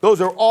honor. Those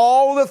are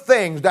all the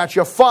things that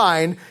you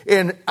find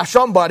in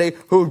somebody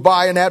who's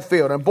buying that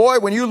field. And boy,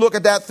 when you look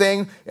at that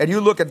thing, and you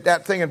look at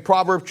that thing in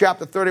Proverbs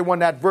chapter 31,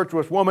 that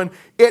virtuous woman,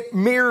 it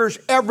mirrors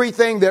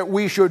everything that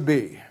we should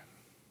be.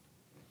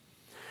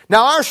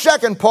 Now, our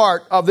second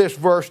part of this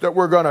verse that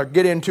we're going to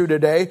get into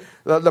today,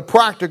 the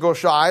practical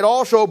side,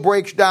 also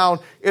breaks down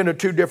into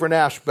 2 different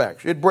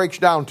aspects. It breaks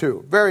down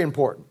 2. Very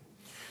important.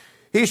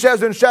 He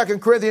says in 2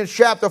 Corinthians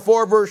chapter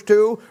 4, verse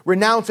 2,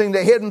 renouncing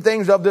the hidden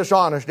things of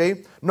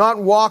dishonesty, not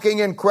walking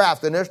in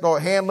craftiness,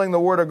 nor handling the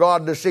word of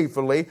God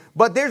deceitfully.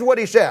 But here's what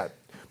he said.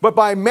 But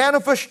by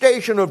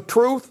manifestation of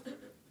truth,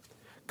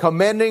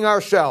 commending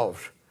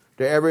ourselves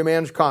to every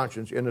man's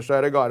conscience in the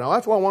sight of God. Now,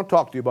 that's what I want to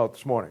talk to you about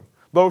this morning.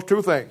 Those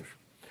 2 things.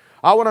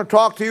 I want to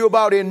talk to you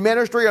about in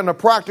ministry on the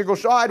practical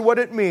side what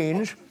it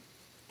means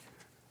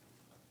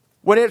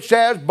when it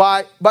says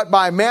but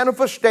by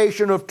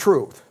manifestation of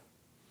truth.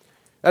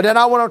 And then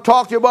I want to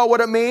talk to you about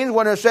what it means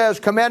when it says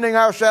commending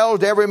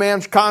ourselves to every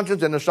man's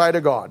conscience in the sight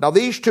of God. Now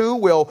these 2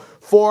 will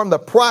form the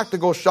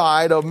practical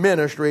side of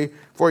ministry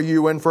for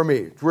you and for me.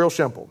 It's real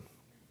simple.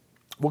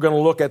 We're going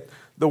to look at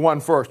the one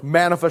first,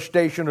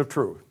 manifestation of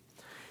truth.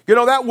 You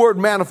know, that word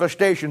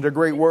manifestation is a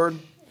great word.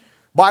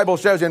 Bible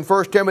says in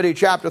 1 Timothy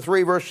chapter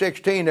 3, verse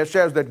 16, it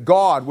says that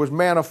God was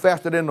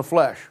manifested in the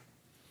flesh.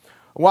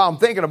 While I'm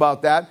thinking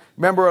about that,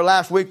 remember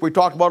last week we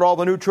talked about all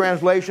the new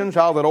translations,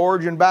 how that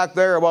Origen back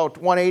there about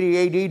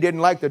 180 AD didn't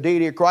like the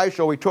deity of Christ,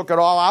 so he took it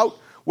all out.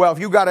 Well, if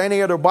you got any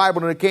other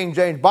Bible than the King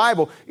James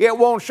Bible, it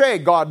won't say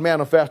God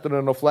manifested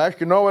in the flesh.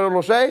 You know what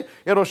it'll say?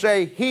 It'll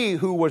say He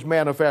who was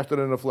manifested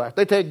in the flesh.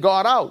 They take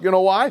God out. You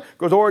know why?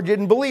 Because Origen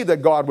didn't believe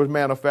that God was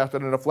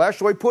manifested in the flesh,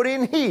 so he put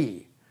in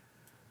He.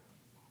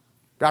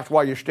 That's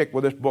why you stick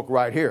with this book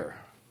right here.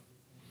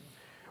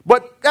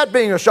 But that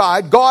being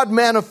aside, God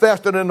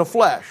manifested in the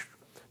flesh.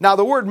 Now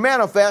the word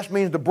manifest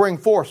means to bring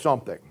forth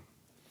something.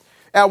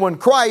 And when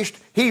Christ,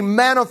 He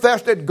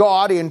manifested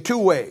God in two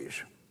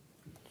ways.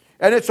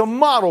 And it's a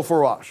model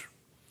for us.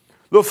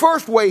 The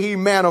first way He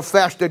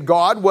manifested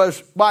God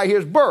was by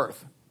His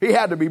birth. He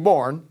had to be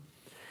born.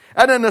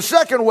 And then the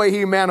second way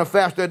He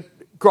manifested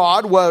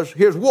God was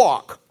His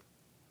walk.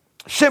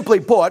 Simply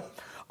put,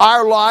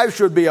 our lives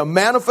should be a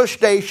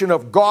manifestation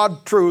of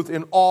God's truth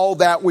in all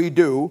that we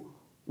do.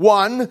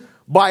 One,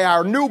 by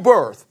our new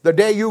birth, the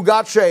day you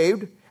got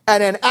saved.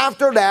 And then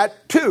after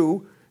that,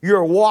 two,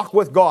 your walk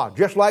with God,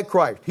 just like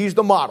Christ. He's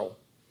the model.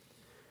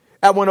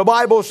 And when the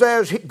Bible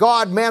says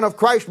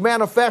Christ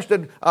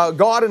manifested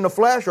God in the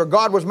flesh, or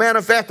God was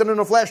manifested in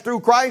the flesh through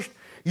Christ,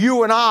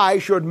 you and I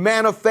should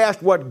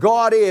manifest what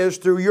God is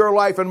through your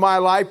life and my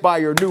life by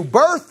your new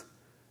birth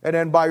and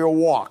then by your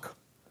walk.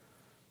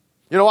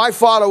 You know, I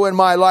follow in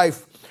my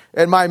life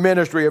and my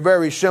ministry a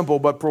very simple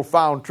but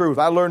profound truth.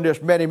 I learned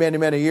this many, many,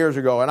 many years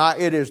ago. And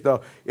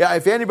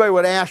if anybody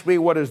would ask me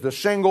what is the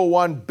single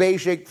one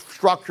basic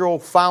structural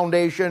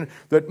foundation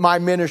that my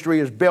ministry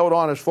is built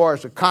on as far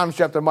as the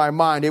concept of my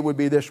mind, it would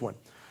be this one.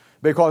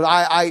 Because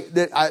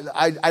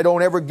I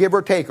don't ever give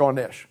or take on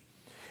this.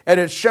 And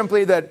it's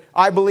simply that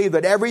I believe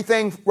that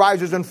everything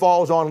rises and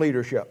falls on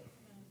leadership.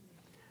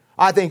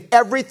 I think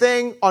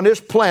everything on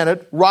this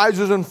planet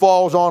rises and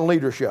falls on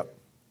leadership.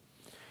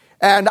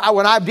 And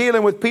when I'm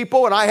dealing with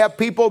people, and I have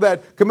people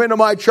that come into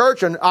my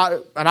church, and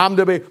I'm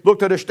to look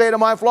to the state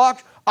of my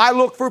flocks, I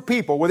look for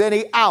people with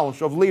any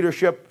ounce of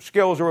leadership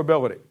skills or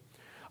ability.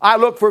 I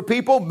look for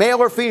people,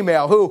 male or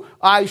female, who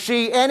I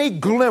see any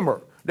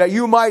glimmer that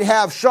you might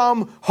have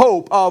some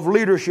hope of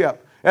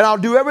leadership. And I'll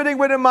do everything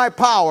within my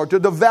power to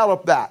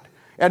develop that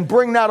and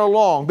bring that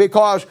along,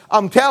 because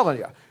I'm telling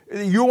you,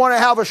 you want to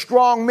have a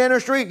strong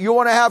ministry, you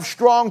want to have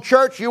strong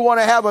church, you want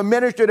to have a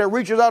ministry that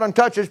reaches out and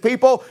touches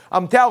people,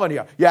 I'm telling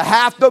you, you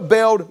have to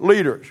build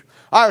leaders.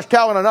 I was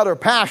telling another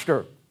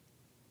pastor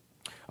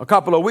a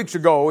couple of weeks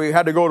ago, we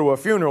had to go to a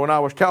funeral, and I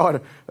was telling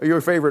your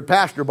favorite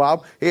pastor,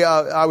 Bob,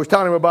 I was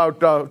telling him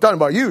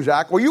about you,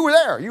 Zach. Well, you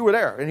were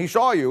there, and he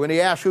saw you, and he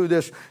asked who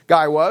this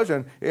guy was,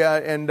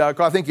 and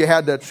I think you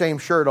had that same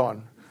shirt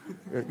on.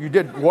 You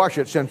did wash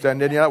it since then,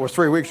 didn't you? That was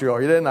 3 weeks ago.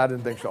 You didn't? I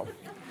didn't think so.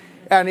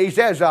 And he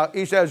says,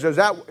 is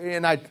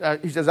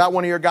that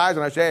one of your guys?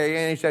 And I say,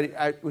 and he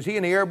said, was he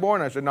in the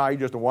airborne? I said, no, he's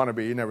just a wannabe.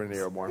 He's never in the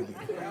airborne.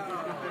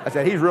 I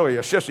said, he's really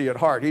a sissy at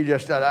heart.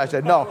 I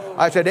said, no.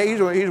 I said, he's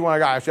one of the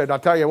guys. I said, I'll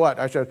tell you what.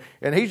 I said,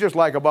 and he's just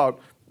like about,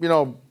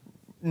 9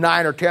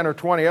 or 10 or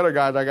 20 other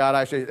guys I got.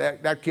 I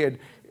said, that kid,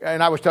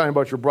 and I was telling him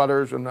about your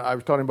brothers, and I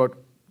was telling him about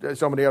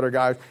some of the other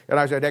guys, and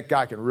I said, that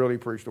guy can really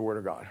preach the Word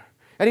of God.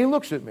 And he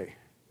looks at me,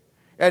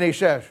 and he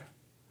says,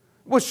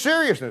 with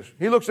seriousness,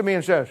 he looks at me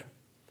and says,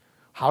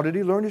 how did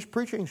he learn his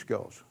preaching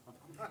skills?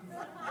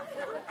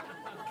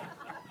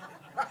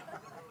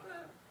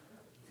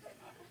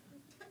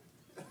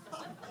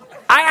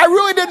 I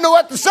really didn't know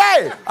what to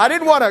say. I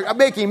didn't want to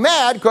make him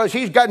mad because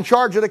he's got in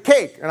charge of the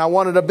cake, and I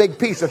wanted a big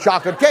piece of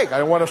chocolate cake. I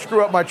didn't want to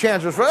screw up my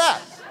chances for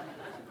that.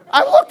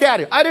 I looked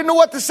at him. I didn't know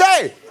what to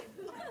say.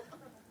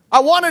 I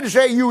wanted to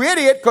say, you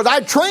idiot, because I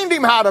trained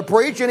him how to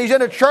preach, and he's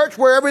in a church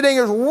where everything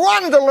is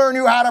run to learn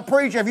you how to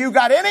preach. If you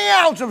got any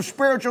ounce of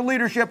spiritual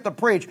leadership to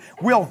preach,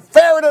 we'll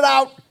ferret it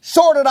out,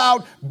 sort it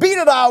out, beat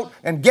it out,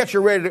 and get you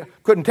ready to...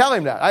 Couldn't tell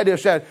him that. I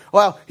just said,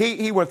 well,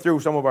 he went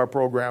through some of our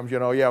programs,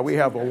 Yeah, we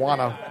have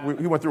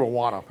Awana. He went through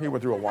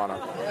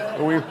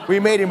Awana. We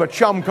made him a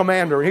chum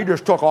commander, and he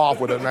just took off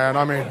with it, man.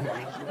 I mean,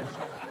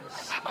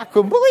 I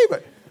couldn't believe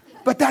it.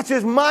 But that's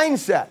his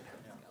mindset.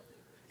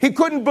 He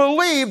couldn't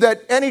believe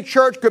that any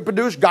church could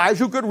produce guys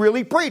who could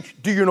really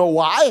preach. Do you know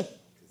why?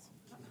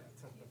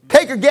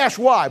 Take a guess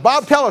why.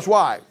 Bob, tell us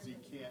why.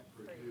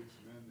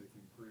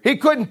 He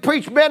couldn't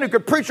preach men who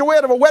could preach away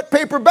out of a wet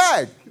paper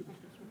bag.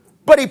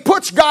 But he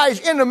puts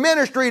guys in the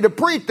ministry to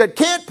preach that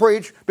can't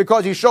preach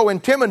because he's so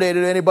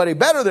intimidated anybody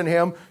better than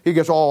him, he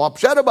gets all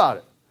upset about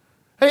it.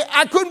 Hey,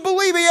 I couldn't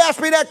believe he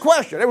asked me that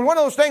question. It was one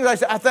of those things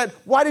I thought,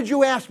 why did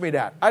you ask me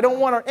that? I don't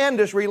want to end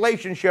this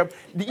relationship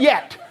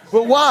yet.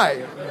 But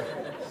why?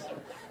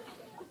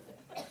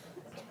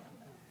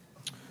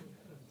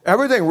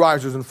 Everything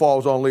rises and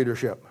falls on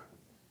leadership.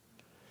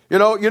 You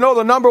know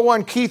the number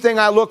one key thing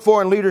I look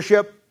for in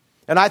leadership,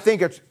 and I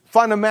think it's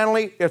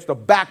fundamentally, it's the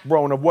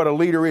backbone of what a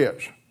leader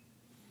is.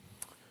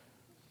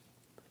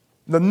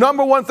 The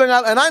number one thing,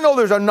 and I know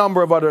there's a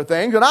number of other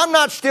things, and I'm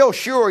not still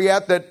sure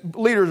yet that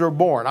leaders are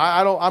born.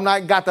 I'm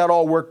not got that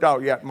all worked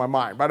out yet in my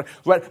mind. But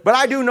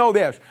I do know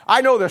this.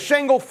 I know the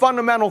single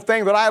fundamental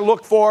thing that I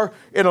look for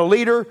in a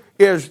leader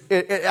is,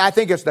 I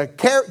think it's the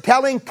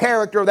telling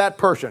character of that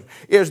person,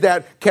 is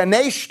that can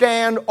they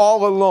stand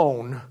all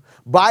alone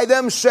by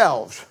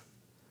themselves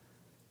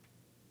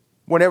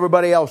when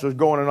everybody else is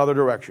going another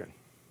direction?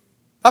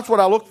 That's what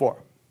I look for.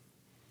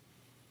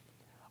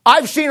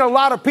 I've seen a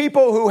lot of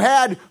people who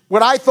had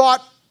what I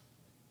thought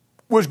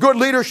was good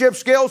leadership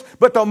skills,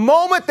 but the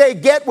moment they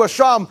get with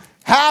some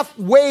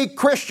halfway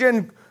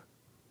Christian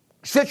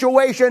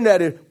situation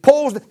that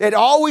it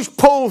always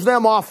pulls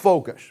them off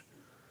focus.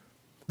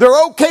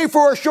 They're okay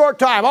for a short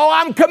time. Oh,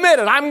 I'm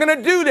committed. I'm going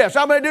to do this.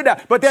 I'm going to do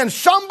that. But then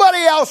somebody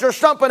else or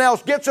something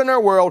else gets in their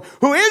world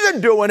who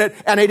isn't doing it,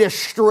 and they just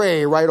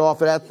stray right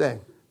off of that thing.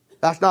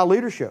 That's not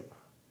leadership.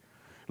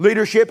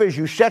 Leadership is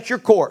you set your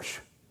course.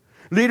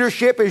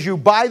 Leadership is you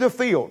buy the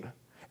field.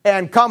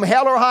 And come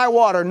hell or high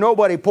water,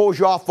 nobody pulls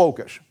you off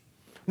focus.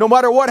 No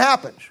matter what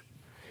happens.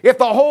 If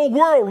the whole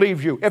world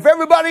leaves you, if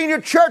everybody in your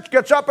church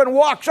gets up and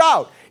walks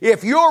out,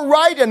 if you're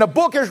right and the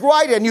book is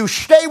right and you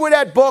stay with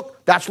that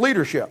book, that's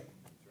leadership.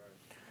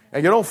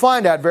 And you don't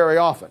find that very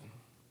often.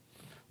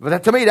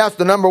 But to me, that's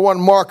the number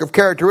one mark of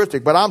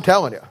characteristic. But I'm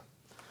telling you,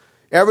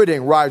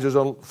 everything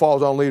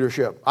falls on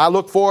leadership. I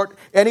look for it,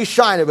 any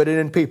sign of it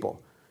in people,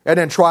 and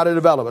then try to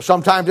develop it.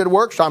 Sometimes it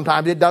works,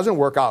 sometimes it doesn't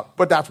work out.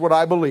 But that's what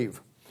I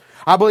believe.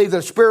 I believe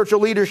that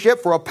spiritual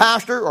leadership for a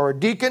pastor or a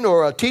deacon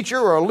or a teacher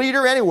or a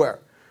leader anywhere,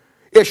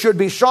 it should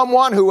be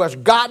someone who has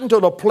gotten to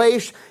the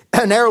place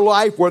in their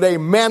life where they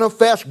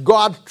manifest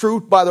God's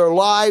truth by their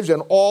lives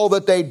and all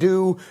that they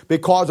do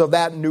because of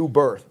that new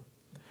birth.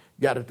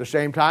 Yet at the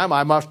same time,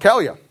 I must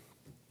tell you,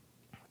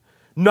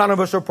 none of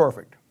us are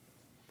perfect.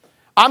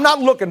 I'm not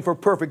looking for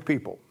perfect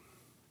people.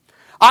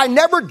 I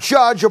never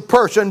judge a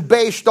person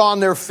based on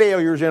their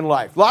failures in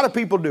life. A lot of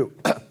people do.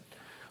 A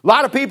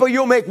lot of people,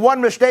 you'll make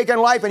one mistake in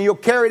life and you'll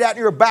carry that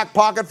in your back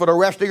pocket for the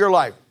rest of your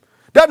life.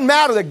 Doesn't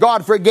matter that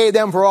God forgave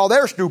them for all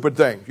their stupid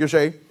things, you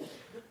see.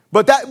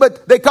 But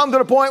they come to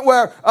the point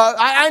where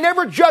I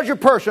never judge a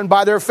person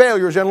by their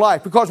failures in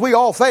life because we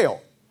all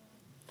fail.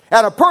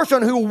 And a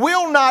person who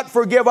will not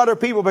forgive other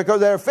people because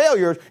of their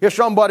failures is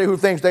somebody who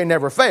thinks they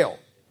never fail,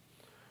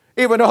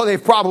 even though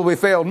they've probably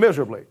failed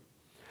miserably.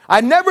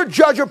 I never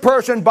judge a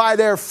person by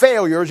their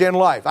failures in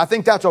life. I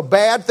think that's a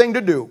bad thing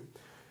to do.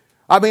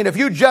 I mean, if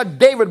you judge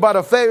David by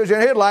the failures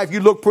in his life,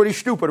 you'd look pretty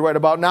stupid right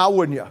about now,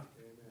 wouldn't you?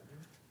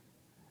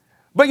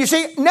 But you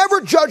see,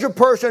 never judge a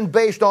person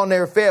based on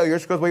their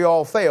failures because we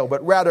all fail,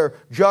 but rather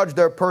judge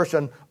their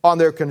person on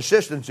their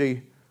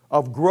consistency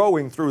of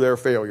growing through their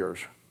failures.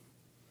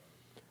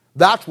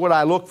 That's what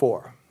I look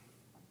for.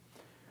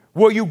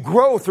 Will you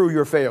grow through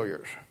your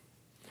failures?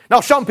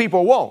 Now, some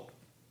people won't.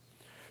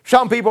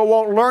 Some people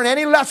won't learn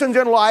any lessons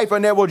in life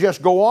and they will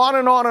just go on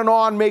and on and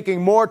on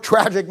making more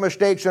tragic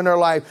mistakes in their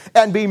life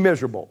and be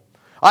miserable.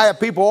 I have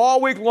people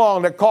all week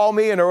long that call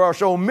me and they are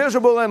so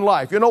miserable in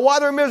life. You know why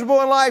they're miserable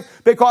in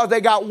life? Because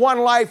they got one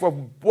life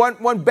of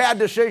one bad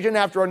decision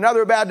after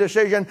another bad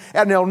decision,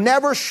 and they'll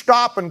never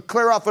stop and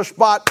clear off a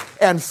spot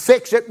and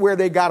fix it where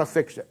they got to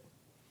fix it.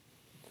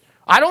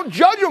 I don't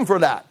judge them for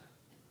that,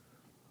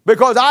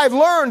 because I've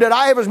learned that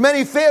I have as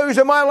many failures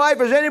in my life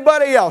as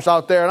anybody else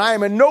out there, and I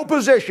am in no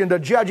position to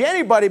judge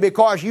anybody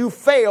because you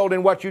failed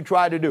in what you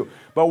tried to do.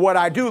 But what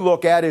I do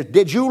look at is,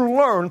 did you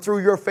learn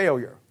through your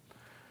failure?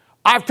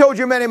 I've told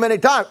you many, many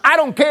times, I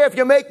don't care if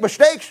you make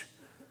mistakes,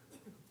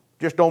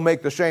 just don't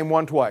make the same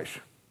one twice.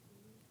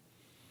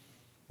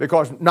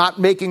 Because not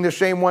making the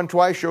same one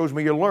twice shows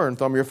me you learn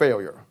from your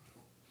failure.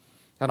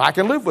 And I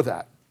can live with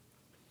that.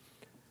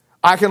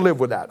 I can live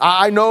with that.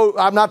 I know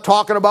I'm not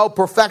talking about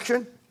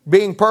perfection,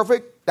 being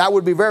perfect. That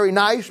would be very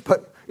nice,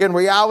 but in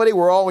reality,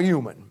 we're all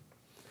human.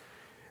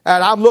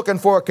 And I'm looking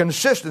for a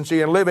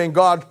consistency in living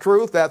God's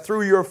truth, that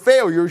through your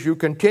failures you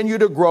continue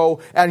to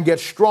grow and get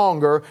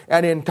stronger,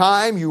 and in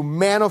time you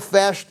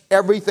manifest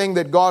everything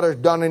that God has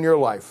done in your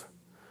life.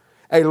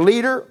 A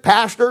leader,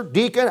 pastor,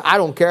 deacon, I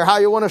don't care how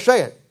you want to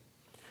say it,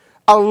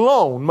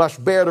 alone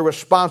must bear the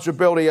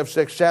responsibility of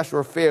success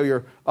or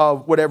failure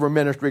of whatever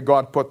ministry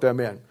God put them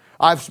in.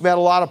 I've met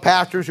a lot of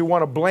pastors who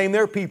want to blame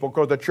their people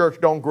because the church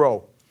don't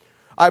grow.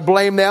 I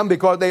blame them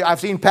because I've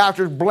seen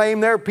pastors blame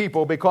their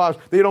people because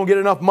they don't get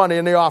enough money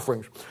in the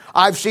offerings.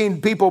 I've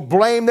seen people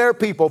blame their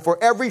people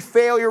for every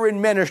failure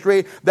in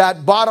ministry.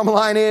 That bottom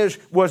line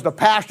was the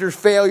pastor's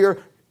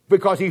failure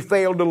because he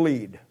failed to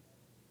lead.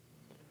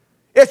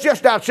 It's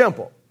just that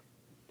simple.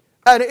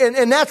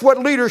 And that's what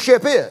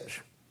leadership is.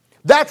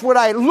 That's what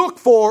I look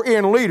for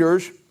in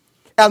leaders,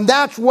 and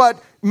that's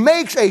what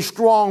makes a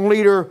strong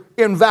leader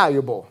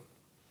invaluable.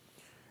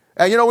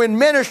 And you know, in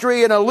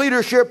ministry, in a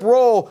leadership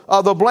role,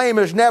 the blame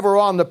is never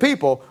on the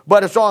people,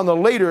 but it's on the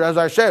leader, as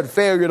I said,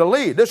 failure to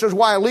lead. This is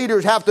why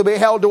leaders have to be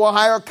held to a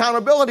higher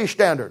accountability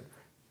standard.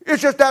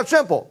 It's just that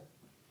simple.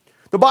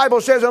 The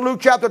Bible says in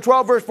Luke chapter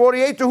 12, verse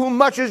 48, to whom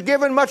much is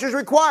given, much is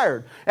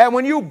required. And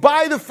when you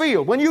buy the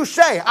field, when you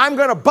say, I'm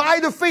going to buy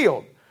the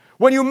field,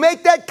 when you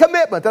make that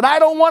commitment that I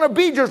don't want to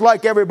be just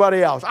like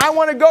everybody else, I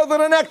want to go to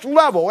the next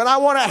level, and I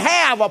want to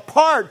have a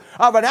part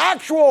of an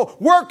actual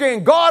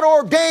working,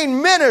 God-ordained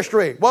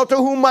ministry. Well, to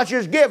whom much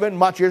is given,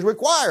 much is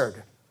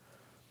required.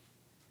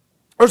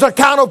 There's an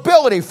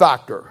accountability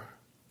factor.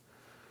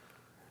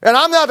 And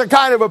I'm not the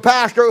kind of a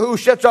pastor who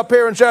sits up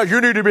here and says,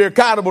 you need to be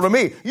accountable to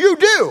me. You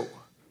do,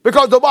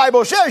 because the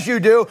Bible says you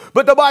do,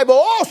 but the Bible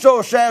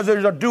also says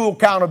there's a dual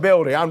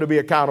accountability. I'm to be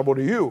accountable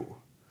to you.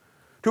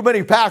 Too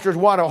many pastors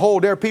want to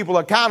hold their people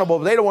accountable,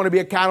 but they don't want to be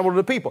accountable to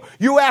the people.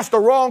 You ask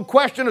the wrong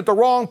question at the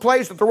wrong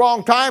place at the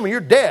wrong time, and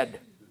you're dead.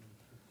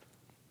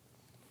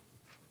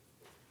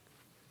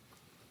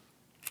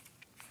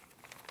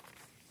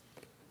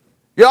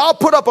 Yeah, I'll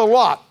put up a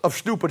lot of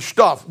stupid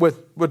stuff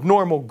with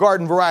normal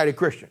garden variety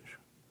Christians.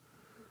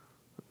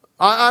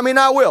 I mean,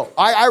 I will.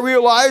 I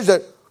realize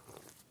that,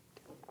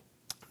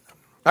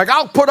 like,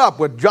 I'll put up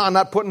with John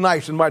not putting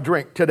ice in my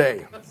drink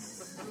today.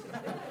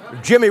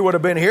 If Jimmy would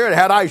have been here, it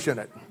had ice in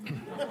it.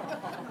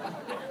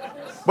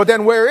 But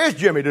then where is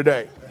Jimmy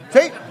today?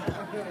 See?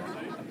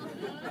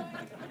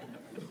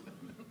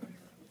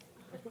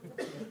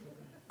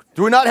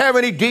 Do we not have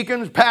any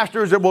deacons,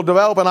 pastors that will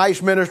develop an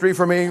ice ministry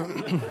for me?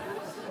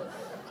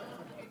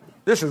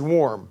 This is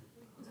warm.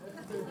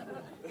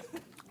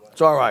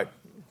 It's all right.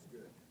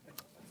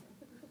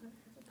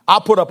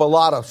 I'll put up a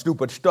lot of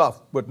stupid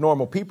stuff with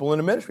normal people in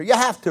the ministry. You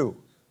have to.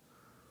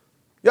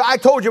 Yeah, I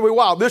told you,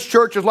 wow, this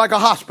church is like a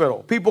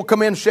hospital. People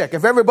come in sick.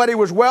 If everybody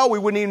was well, we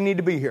wouldn't even need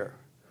to be here.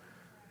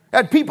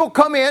 And people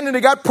come in and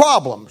they got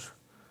problems.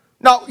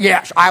 Now,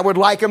 yes, I would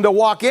like them to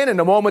walk in, and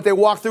the moment they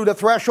walk through the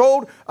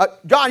threshold,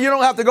 John, you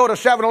don't have to go to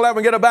 7-Eleven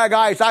and get a bag of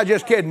ice. I'm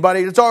just kidding,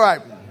 buddy. It's all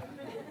right.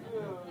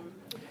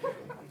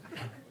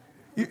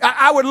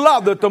 I would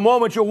love that the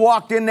moment you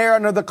walked in there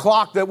under the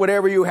clock that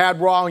whatever you had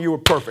wrong, you were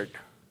perfect.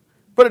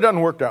 But it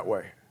doesn't work that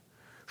way.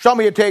 Some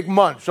of you take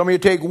months. Some of you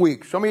take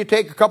weeks. Some of you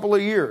take a couple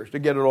of years to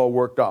get it all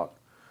worked out.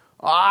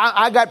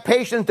 I got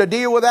patience to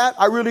deal with that.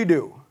 I really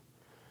do.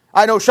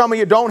 I know some of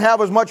you don't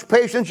have as much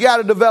patience. You got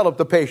to develop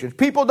the patience.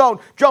 People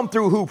don't jump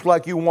through hoops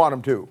like you want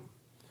them to.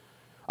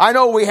 I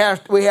know we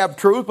have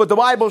truth, but the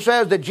Bible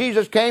says that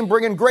Jesus came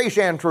bringing grace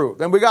and truth.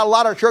 And we got a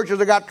lot of churches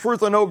that got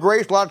truth and no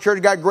grace. A lot of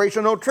churches got grace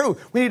and no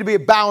truth. We need to be a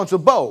balance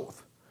of both.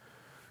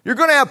 You're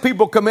going to have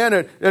people come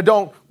in that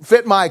don't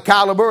fit my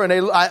caliber, and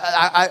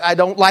I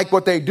don't like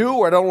what they do,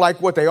 or I don't like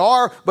what they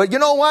are. But you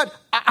know what?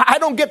 I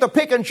don't get to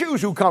pick and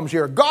choose who comes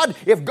here.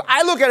 If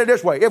I look at it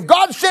this way, if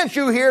God sent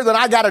you here, then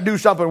I got to do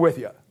something with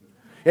you.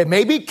 It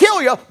may be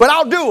kill you, but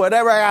I'll do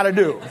whatever I got to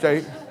do.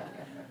 See?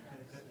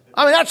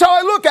 I mean, that's how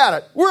I look at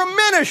it. We're a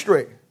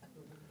ministry.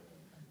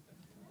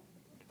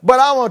 But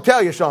I want to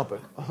tell you something.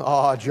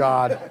 Oh,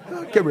 John.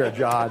 Come here,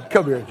 John.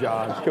 Come here,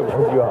 John. Come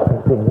here,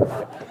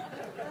 John.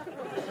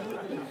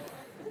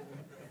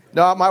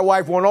 No, my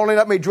wife won't only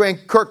let me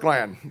drink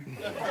Kirkland.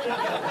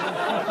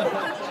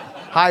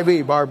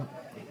 Hy-Vee, Barb.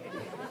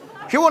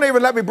 She won't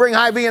even let me bring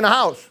Hy-Vee in the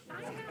house.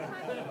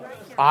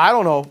 I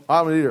don't know.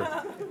 I don't either.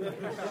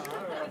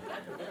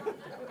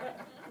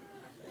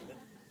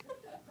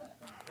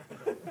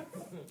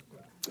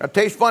 That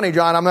tastes funny,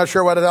 John. I'm not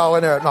sure what it's all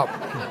in there. No.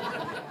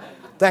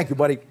 Thank you,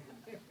 buddy.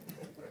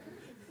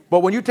 But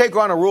when you take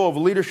on a role of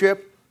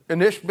leadership in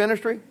this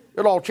ministry,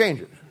 it all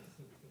changes.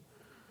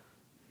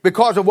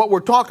 Because of what we're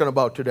talking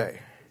about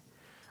today.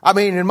 I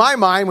mean, in my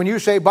mind, when you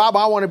say, Bob,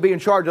 I want to be in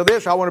charge of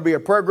this, I want to be a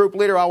prayer group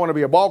leader, I want to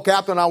be a ball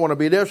captain, I want to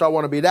be this, I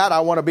want to be that,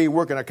 I want to be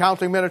working a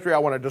counseling ministry, I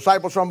want to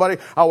disciple somebody,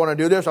 I want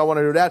to do this, I want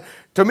to do that.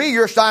 To me,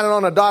 you're signing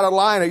on a dotted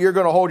line that you're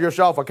going to hold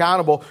yourself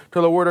accountable to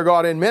the Word of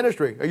God in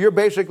ministry. You're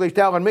basically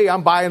telling me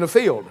I'm buying the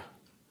field.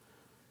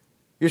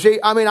 You see,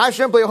 I mean, I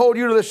simply hold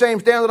you to the same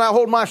standard I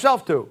hold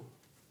myself to.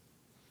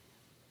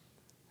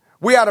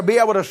 We ought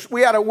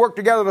to work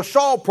together to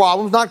solve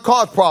problems, not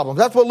cause problems.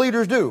 That's what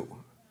leaders do.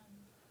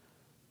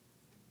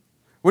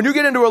 When you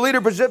get into a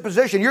leader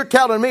position, you're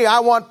telling me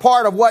I want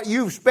part of what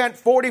you've spent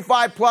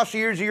 45 plus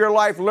years of your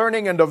life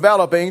learning and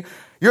developing.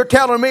 You're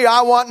telling me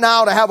I want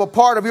now to have a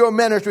part of your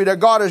ministry that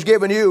God has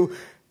given you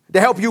to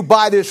help you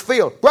buy this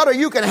field. Brother,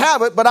 you can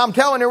have it, but I'm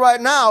telling you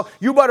right now,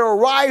 you better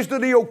rise to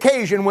the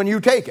occasion when you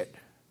take it.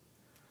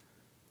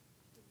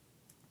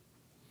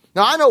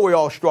 Now, I know we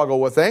all struggle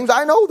with things.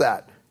 I know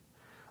that.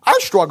 I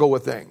struggle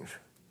with things.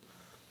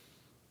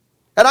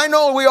 And I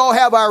know we all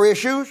have our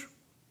issues.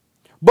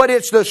 But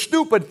it's the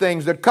stupid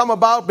things that come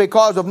about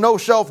because of no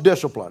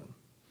self-discipline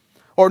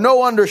or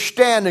no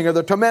understanding of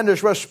the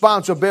tremendous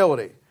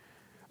responsibility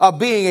of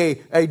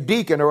being a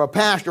deacon or a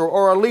pastor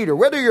or a leader,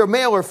 whether you're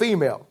male or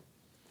female.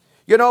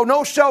 You know,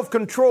 no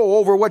self-control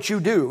over what you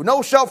do,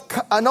 no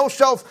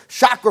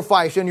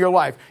self-sacrifice in your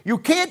life. You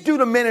can't do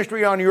the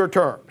ministry on your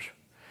terms.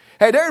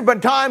 Hey, there's been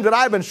times that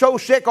I've been so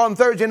sick on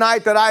Thursday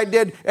night that I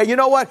did, and you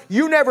know what?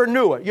 You never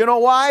knew it. You know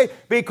why?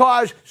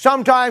 Because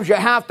sometimes you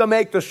have to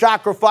make the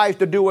sacrifice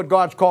to do what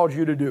God's called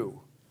you to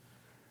do.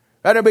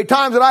 And there'd be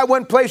times that I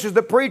went places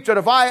to preach that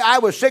if I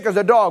was sick as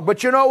a dog.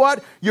 But you know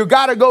what? You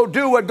got to go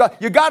do what God,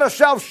 you got to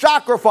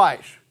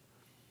self-sacrifice.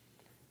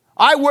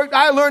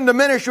 I learned the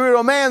ministry of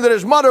a man that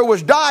his mother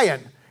was dying.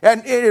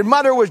 And his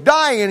mother was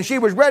dying, and she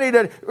was ready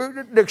to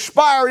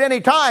expire at any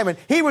time. And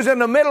he was in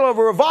the middle of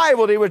a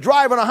revival that he was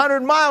driving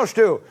 100 miles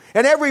to.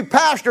 And every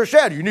pastor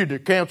said, you need to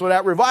cancel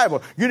that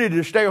revival. You need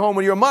to stay home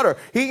with your mother.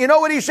 You know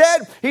what he said?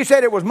 He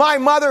said, it was my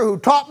mother who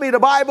taught me the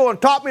Bible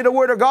and taught me the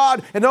Word of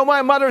God. And though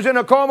my mother's in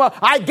a coma,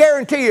 I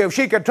guarantee you if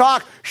she could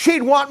talk,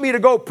 she'd want me to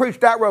go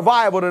preach that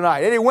revival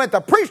tonight. And he went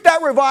to preach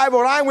that revival,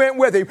 and I went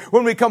with him.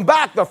 When we come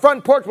back, the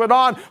front porch went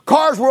on.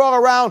 Cars were all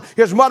around.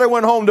 His mother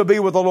went home to be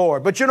with the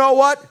Lord. But you know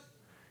what?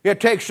 It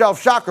takes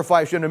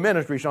self-sacrifice in the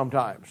ministry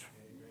sometimes.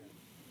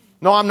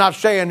 No, I'm not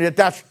saying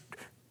that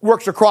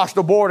works across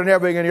the board and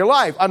everything in your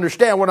life.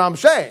 Understand what I'm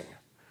saying.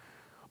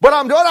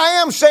 But what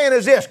I am saying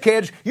is this,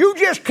 kids. You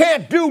just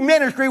can't do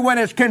ministry when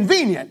it's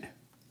convenient.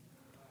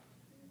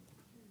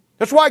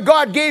 That's why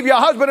God gave you a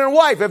husband and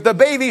wife. If the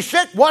baby's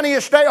sick, one of you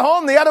stay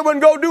home, the other one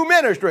go do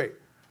ministry.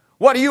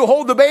 What, do you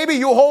hold the baby?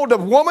 You hold the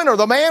woman or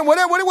the man?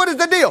 What is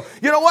the deal?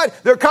 You know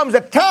what? There comes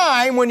a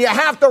time when you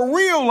have to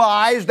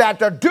realize that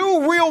to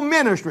do real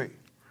ministry.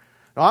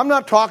 Now, I'm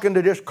not talking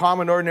to just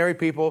common, ordinary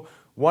people.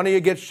 One of you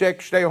gets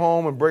sick, stay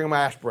home and bring them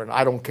aspirin.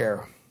 I don't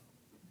care.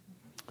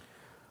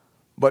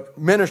 But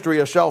ministry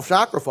is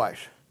self-sacrifice.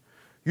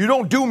 You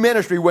don't do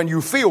ministry when you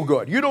feel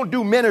good. You don't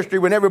do ministry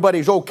when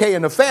everybody's okay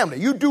in the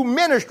family. You do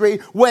ministry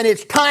when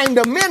it's time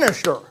to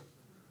minister.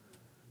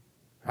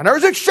 And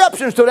there's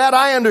exceptions to that,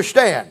 I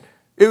understand.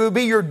 It would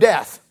be your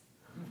death.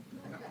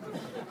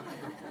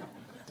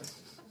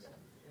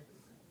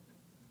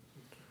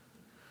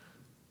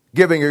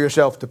 Giving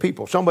yourself to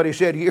people. Somebody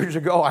said years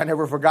ago, I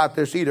never forgot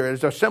this either.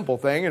 It's a simple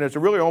thing, and it's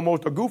really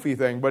almost a goofy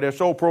thing, but it's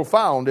so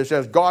profound. It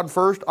says, God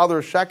first,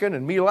 others second,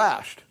 and me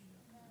last.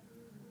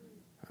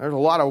 There's a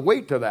lot of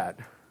weight to that.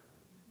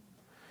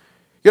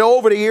 You know,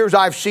 over the years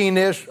I've seen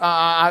this.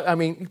 I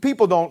mean,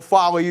 people don't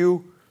follow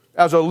you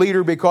as a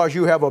leader because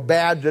you have a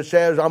badge that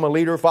says, I'm a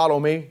leader,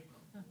 follow me.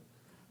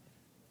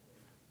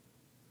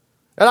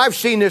 And I've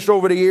seen this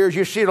over the years.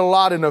 You see it a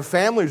lot in the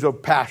families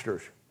of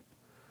pastors.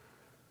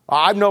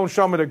 I've known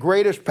some of the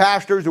greatest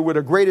pastors who were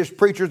the greatest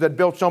preachers that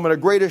built some of the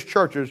greatest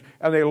churches,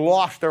 and they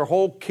lost their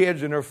whole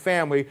kids and their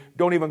family,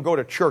 don't even go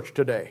to church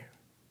today.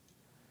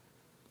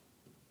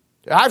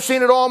 I've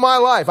seen it all my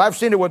life. I've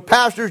seen it with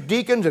pastors,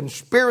 deacons, and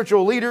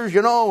spiritual leaders,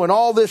 you know, and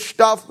all this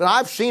stuff. And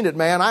I've seen it,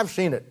 man. I've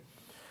seen it.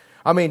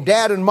 I mean,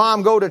 dad and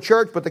mom go to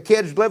church, but the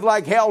kids live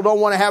like hell, don't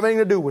want to have anything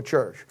to do with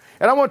church.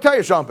 And I'm going to tell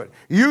you something.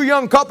 You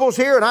young couples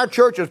here, in our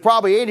church is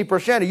probably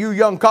 80% of you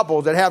young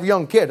couples that have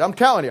young kids. I'm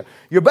telling you,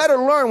 you better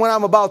learn what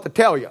I'm about to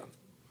tell you.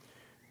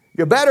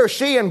 You better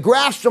see and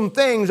grasp some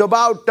things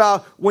about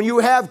when you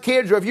have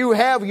kids or if you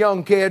have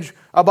young kids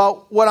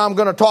about what I'm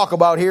going to talk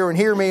about here, and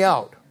hear me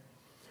out.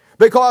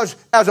 Because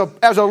as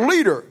a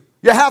leader,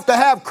 you have to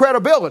have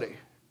credibility.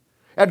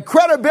 And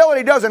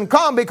credibility doesn't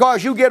come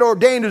because you get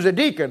ordained as a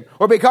deacon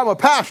or become a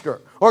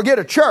pastor or get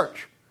a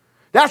church.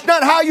 That's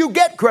not how you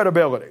get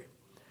credibility.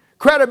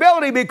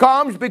 Credibility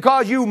becomes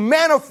because you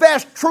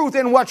manifest truth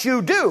in what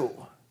you do.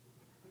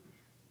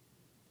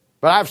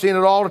 But I've seen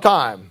it all the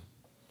time.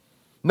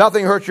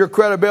 Nothing hurts your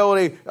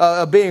credibility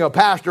of being a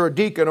pastor, a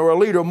deacon, or a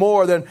leader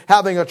more than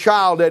having a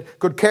child that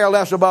could care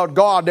less about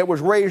God that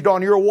was raised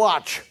on your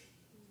watch.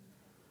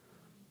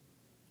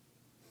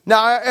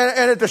 Now,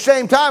 and at the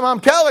same time, I'm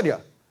telling you,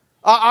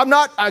 I'm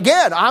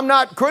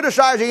not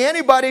criticizing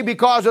anybody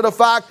because of the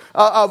fact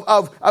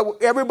of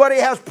everybody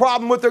has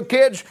problem with their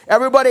kids.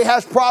 Everybody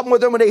has problem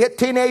with them when they hit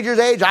teenagers'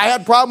 age. I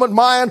had problem with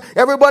mine.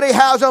 Everybody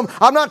has them.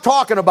 I'm not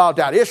talking about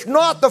that. It's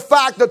not the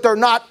fact that they're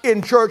not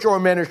in church or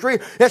ministry.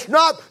 It's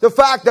not the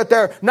fact that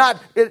they're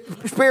not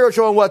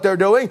spiritual in what they're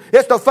doing.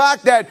 It's the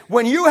fact that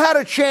when you had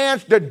a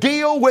chance to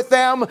deal with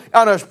them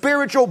on a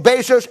spiritual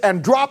basis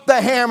and drop the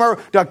hammer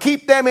to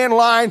keep them in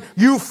line,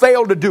 you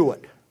failed to do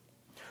it.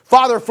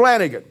 Father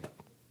Flanagan.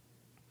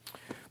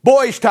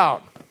 Boys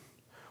Town.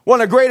 One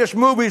of the greatest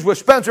movies with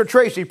Spencer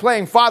Tracy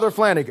playing Father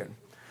Flanagan.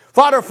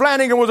 Father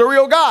Flanagan was a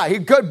real guy.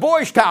 He could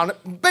Boys Town,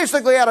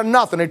 basically out of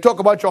nothing. He took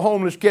a bunch of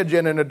homeless kids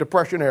in the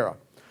Depression era.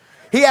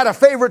 He had a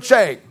favorite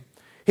saying.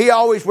 He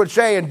always would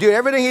say and do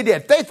everything he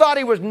did. They thought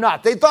he was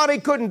nuts. They thought he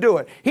couldn't do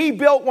it. He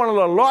built one of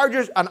the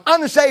largest, an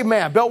unsaved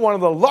man, built one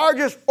of the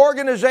largest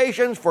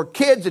organizations for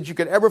kids that you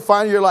could ever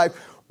find in your life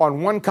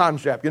on one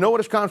concept. You know what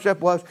his concept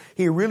was?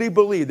 He really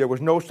believed there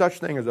was no such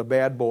thing as a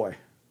bad boy.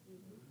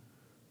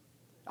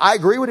 I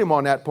agree with him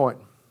on that point.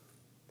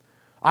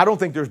 I don't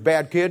think there's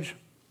bad kids.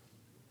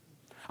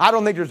 I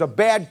don't think there's a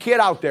bad kid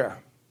out there.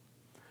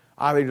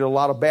 I think there's a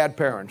lot of bad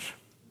parents.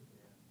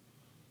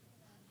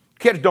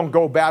 Kids don't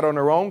go bad on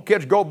their own.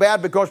 Kids go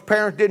bad because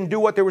parents didn't do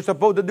what they were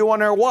supposed to do on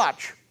their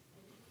watch.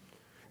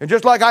 And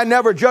just like I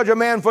never judge a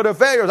man for their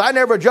failures, I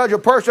never judge a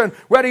person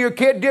whether your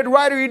kid did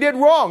right or you did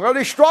wrong, or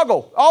they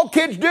struggle. All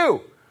kids do.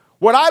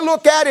 What I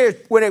look at is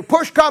when a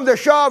push comes to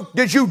shove,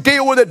 did you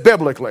deal with it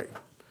biblically?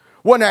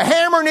 When a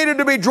hammer needed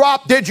to be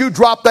dropped, did you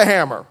drop the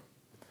hammer?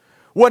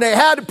 When they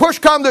had push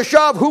come to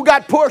shove, who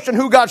got pushed and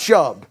who got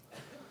shoved?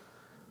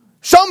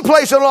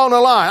 Someplace along the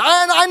line.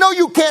 I know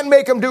you can't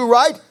make them do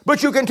right,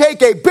 but you can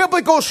take a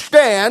biblical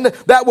stand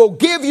that will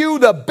give you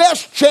the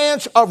best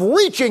chance of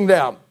reaching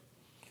them.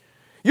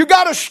 You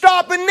got to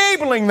stop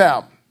enabling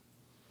them.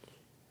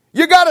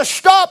 You got to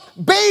stop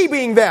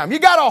babying them. You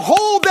got to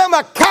hold them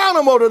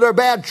accountable to their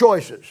bad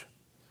choices.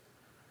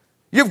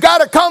 You've got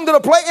to come to the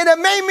place, and it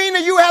may mean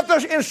that you have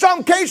to, in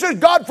some cases,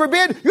 God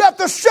forbid, you have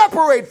to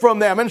separate from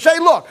them and say,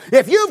 look,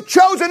 if you've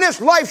chosen this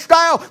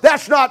lifestyle,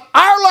 that's not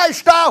our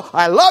lifestyle.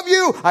 I love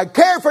you, I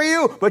care for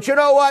you, but you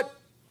know what?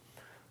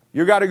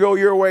 You got to go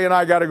your way and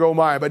I got to go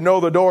mine. But know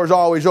the door's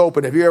always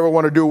open if you ever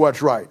want to do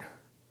what's right.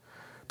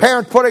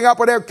 Parents putting up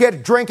with their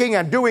kids drinking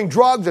and doing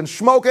drugs and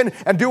smoking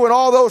and doing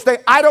all those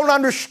things, I don't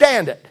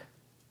understand it.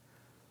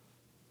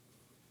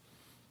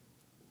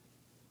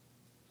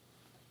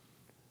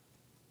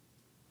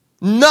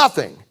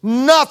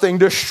 Nothing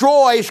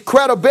destroys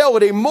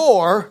credibility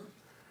more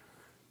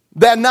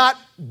than not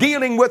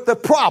dealing with the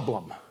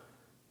problem.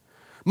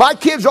 My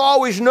kids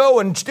always know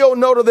and still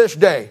know to this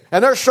day,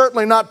 and they're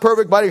certainly not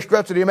perfect by any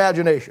stretch of the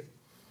imagination,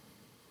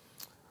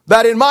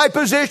 that in my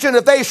position,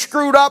 if they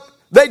screwed up,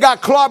 they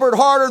got clobbered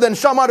harder than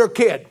some other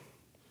kid.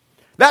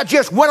 That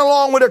just went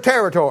along with their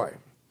territory.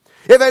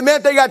 If it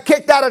meant they got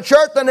kicked out of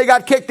church, then they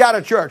got kicked out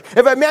of church.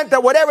 If it meant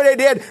that whatever they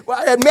did,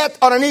 it meant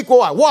on an equal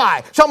line.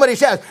 Why? Somebody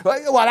says,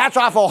 well, that's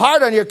awful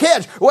hard on your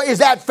kids. Well, is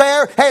that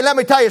fair? Hey, let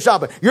me tell you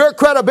something. Your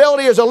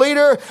credibility as a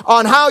leader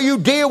on how you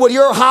deal with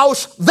your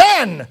house,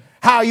 then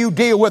how you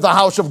deal with the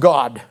house of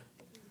God.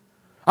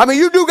 I mean,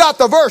 you do got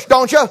the verse,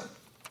 don't you?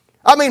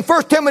 I mean,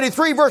 1 Timothy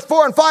 3, verse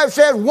 4 and 5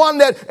 says, one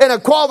that in a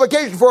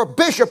qualification for a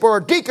bishop or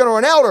a deacon or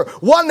an elder,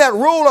 one that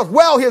ruleth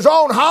well his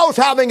own house,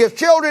 having his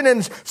children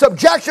in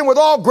subjection with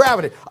all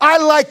gravity. I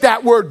like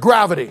that word,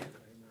 gravity.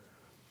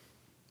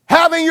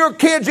 Having your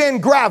kids in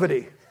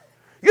gravity.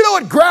 You know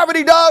what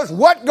gravity does?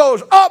 What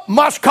goes up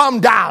must come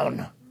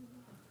down.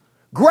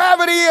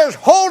 Gravity is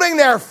holding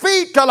their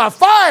feet to the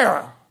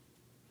fire.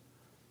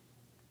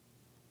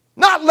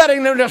 Not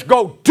letting them just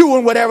go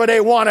doing whatever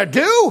they want to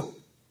do.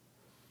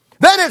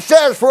 Then it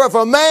says, for if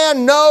a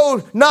man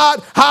knows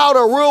not how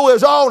to rule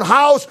his own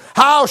house,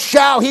 how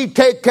shall he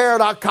take care of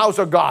the house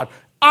of God?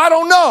 I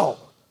don't know.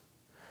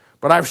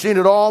 But I've seen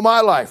it all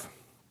my life.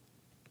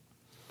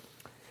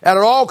 And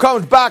it all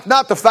comes back,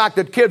 not the fact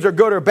that kids are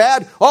good or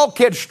bad. All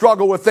kids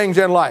struggle with things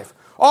in life.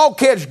 All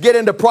kids get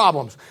into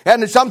problems.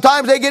 And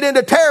sometimes they get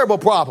into terrible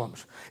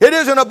problems. It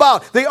isn't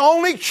about the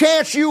only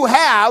chance you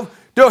have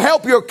to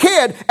help your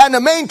kid and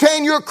to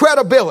maintain your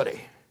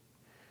credibility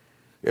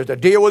is to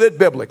deal with it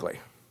biblically.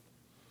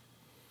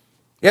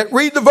 Yet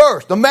read the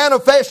verse, the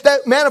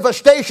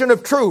manifestation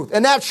of truth.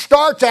 And that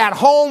starts at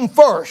home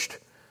first.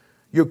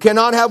 You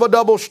cannot have a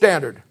double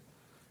standard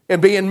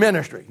and be in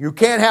ministry. You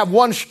can't have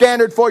one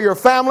standard for your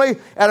family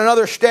and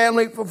another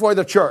standard for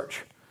the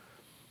church.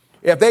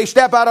 If they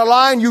step out of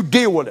line, you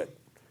deal with it.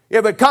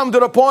 If it comes to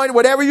the point,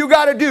 whatever you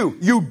got to do,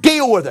 you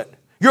deal with it.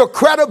 Your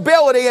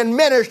credibility in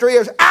ministry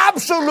is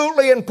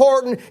absolutely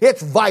important.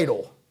 It's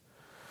vital.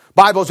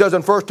 Bible says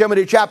in 1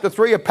 Timothy chapter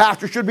 3, a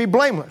pastor should be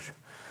blameless.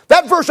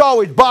 That verse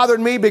always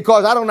bothered me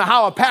because I don't know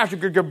how a pastor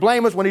could get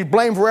blameless when he's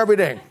blamed for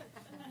everything.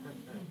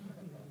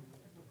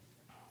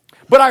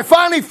 But I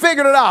finally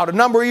figured it out a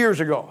number of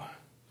years ago.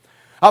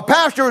 A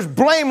pastor is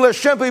blameless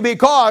simply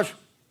because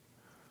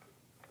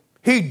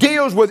he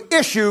deals with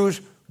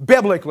issues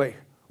biblically,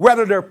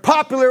 whether they're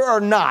popular or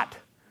not.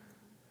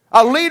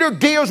 A leader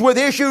deals with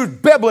issues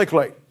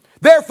biblically.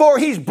 Therefore,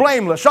 he's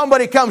blameless.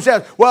 Somebody comes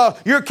and says, well,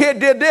 your kid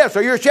did this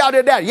or your child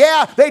did that.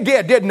 Yeah, they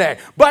did, didn't they?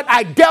 But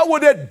I dealt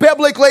with it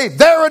biblically.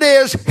 There it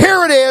is.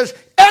 Here it is.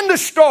 End of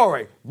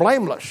story.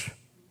 Blameless.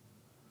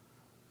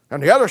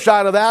 And the other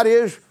side of that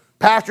is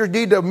pastors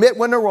need to admit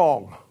when they're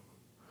wrong.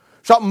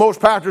 Something most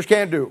pastors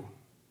can't do.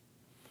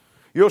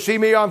 You'll see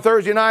me on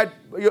Thursday night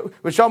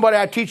with somebody,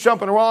 I teach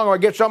something wrong or I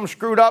get something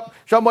screwed up.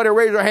 Somebody will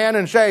raise their hand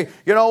and say,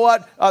 you know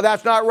what,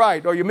 that's not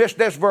right. Or you missed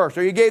this verse.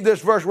 Or you gave this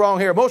verse wrong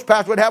here. Most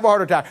pastors would have a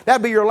heart attack.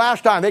 That'd be your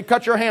last time. They'd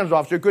cut your hands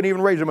off so you couldn't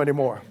even raise them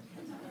anymore.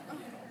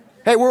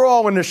 Hey, we're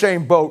all in the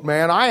same boat,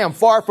 man. I am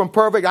far from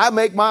perfect. I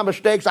make my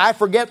mistakes. I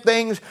forget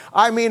things.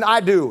 I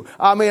do.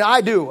 I'm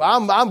at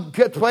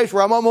the place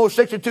where I'm almost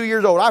 62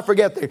 years old. I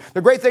forget things.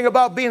 The great thing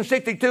about being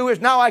 62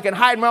 is now I can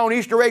hide my own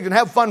Easter eggs and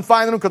have fun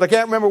finding them because I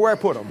can't remember where I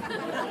put them.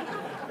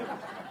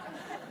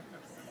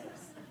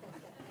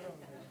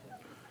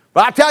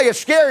 But I tell you, it's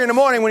scary in the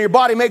morning when your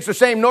body makes the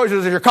same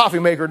noises as your coffee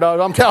maker does.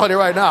 I'm telling you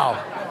right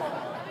now.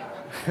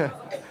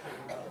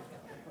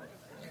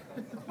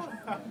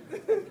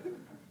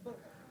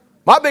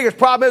 My biggest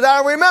problem is I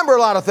don't remember a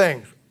lot of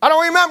things. I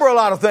don't remember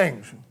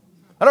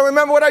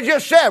what I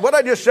just said. What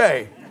did I just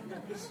say?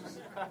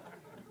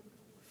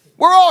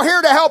 We're all here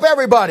to help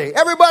everybody.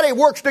 Everybody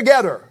works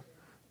together.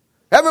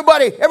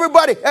 Everybody,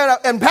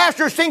 and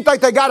pastors think like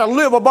they got to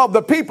live above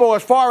the people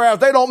as far as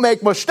they don't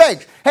make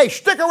mistakes. Hey,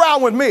 stick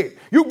around with me.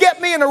 You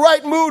get me in the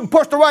right mood and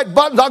push the right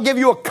buttons, I'll give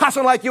you a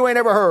cussing like you ain't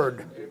ever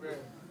heard. Amen.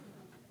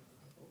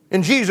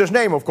 In Jesus'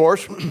 name, of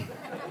course.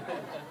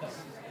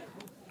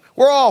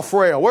 We're all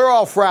frail. We're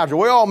all fragile.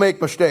 We all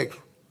make mistakes.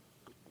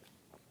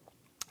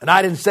 And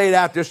I didn't say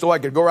that just so I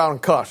could go around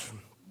and cuss.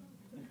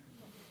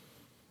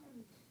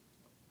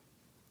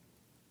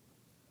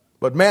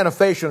 But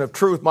manifestation of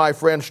truth, my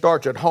friend,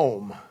 starts at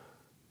home.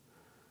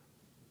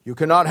 You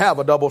cannot have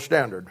a double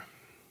standard.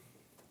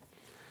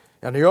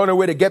 And the only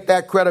way to get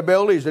that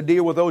credibility is to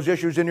deal with those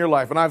issues in your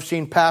life. And I've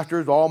seen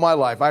pastors all my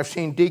life. I've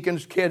seen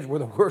deacons' kids were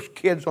the worst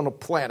kids on the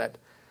planet.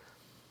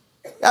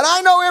 And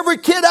I know every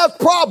kid has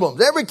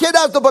problems. Every kid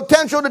has the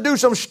potential to do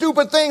some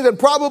stupid things and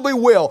probably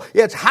will.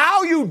 It's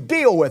how you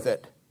deal with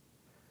it.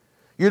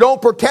 You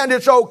don't pretend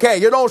it's okay.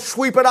 You don't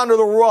sweep it under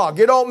the rug.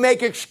 You don't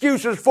make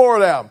excuses for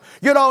them.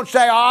 You don't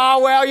say, oh,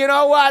 well, you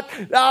know what?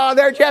 Oh,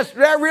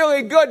 they're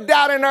really good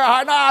down in their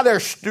heart. No,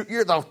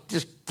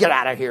 just get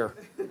out of here.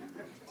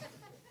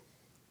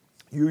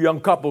 You young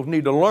couples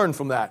need to learn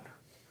from that.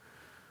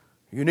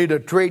 You need to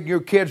train your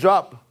kids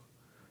up.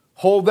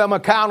 Hold them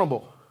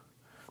accountable.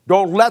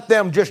 Don't let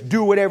them just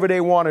do whatever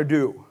they want to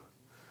do.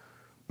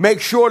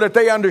 Make sure that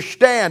they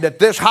understand that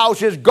this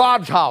house is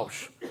God's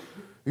house.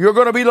 You're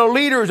going to be the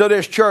leaders of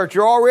this church.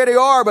 You already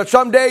are, but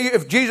someday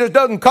if Jesus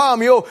doesn't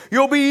come,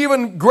 you'll be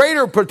even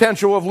greater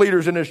potential of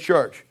leaders in this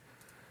church.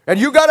 And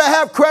you got to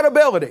have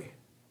credibility.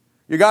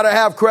 You got to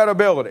have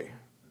credibility.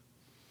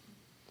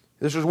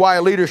 This is why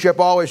leadership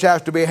always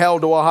has to be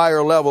held to a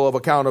higher level of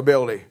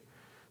accountability.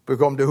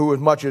 Because to who is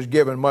much is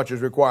given, much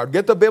is required.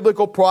 Get the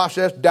biblical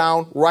process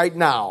down right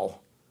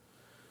now.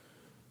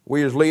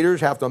 We as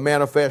leaders have to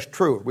manifest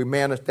truth. We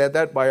manifest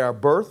that by our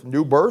birth,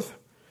 new birth,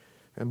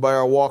 and by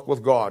our walk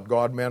with God.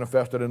 God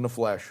manifested in the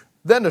flesh.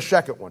 Then the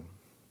second one.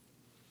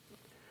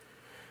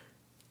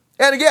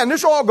 And again,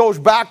 this all goes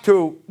back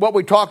to what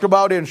we talked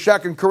about in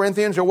 2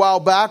 Corinthians a while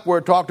back, where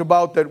it talked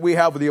about that we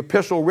have the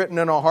epistle written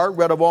in our heart,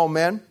 read of all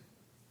men.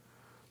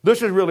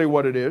 This is really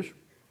what it is.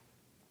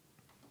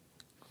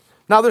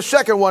 Now, the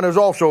second one is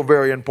also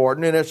very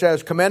important, and it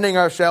says, commending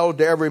ourselves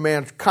to every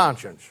man's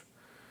conscience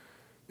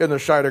in the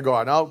sight of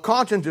God. Now,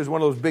 conscience is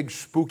one of those big,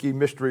 spooky,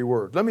 mystery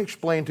words. Let me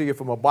explain to you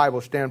from a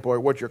Bible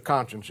standpoint what your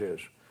conscience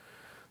is.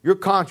 Your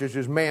conscience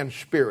is man's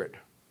spirit.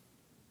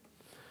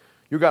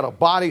 You got a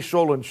body,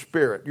 soul, and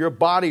spirit. Your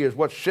body is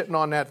what's sitting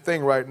on that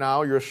thing right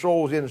now. Your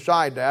soul's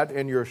inside that,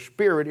 and your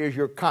spirit is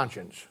your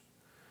conscience.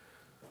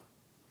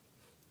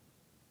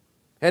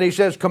 And he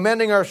says,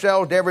 commending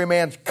ourselves to every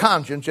man's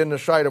conscience in the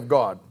sight of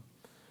God.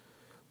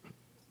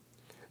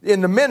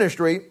 In the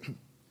ministry,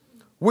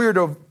 we're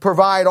to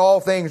provide all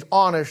things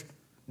honest,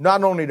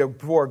 not only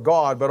before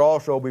God, but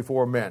also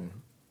before men.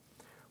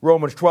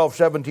 Romans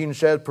 12:17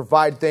 says,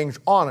 provide things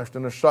honest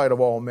in the sight of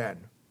all men.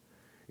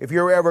 If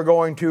you're ever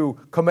going to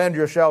commend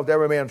yourself to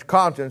every man's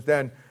conscience,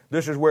 then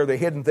this is where the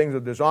hidden things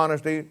of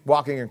dishonesty,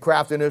 walking in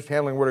craftiness,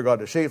 handling the word of God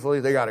deceitfully,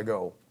 they got to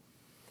go.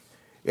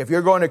 If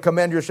you're going to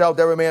commend yourself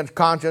to every man's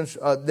conscience,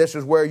 this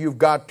is where you've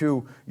got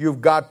to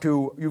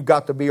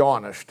be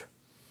honest.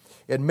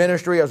 In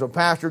ministry, as a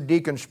pastor,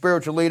 deacon,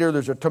 spiritual leader,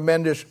 there's a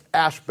tremendous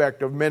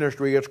aspect of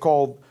ministry. It's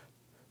called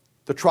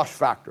the trust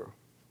factor.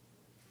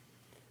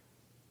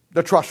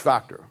 The trust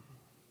factor.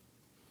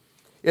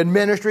 In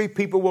ministry,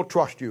 people will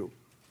trust you.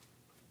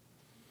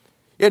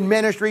 In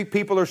ministry,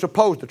 people are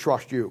supposed to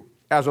trust you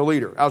as a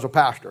leader, as a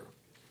pastor.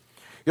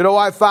 You know,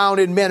 I've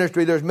found in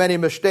ministry there's many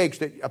mistakes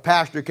that a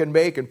pastor can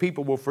make, and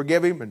people will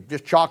forgive him and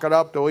just chalk it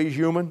up till he's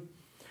human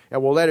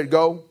and will let it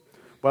go.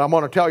 But I'm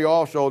going to tell you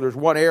also, there's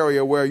one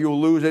area where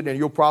you'll lose it and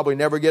you'll probably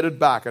never get it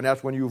back, and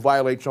that's when you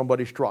violate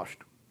somebody's trust.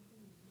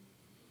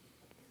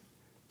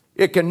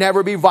 It can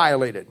never be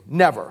violated.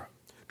 Never.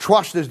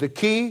 Trust is the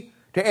key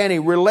to any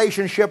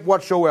relationship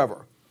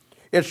whatsoever.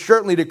 It's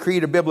certainly the key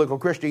to biblical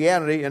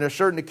Christianity, and it's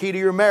certainly the key to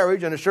your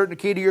marriage, and it's certainly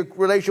the key to your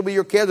relationship with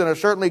your kids, and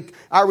it's certainly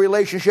our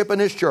relationship in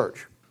this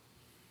church.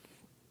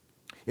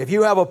 If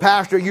you have a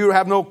pastor you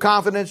have no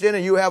confidence in,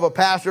 and you have a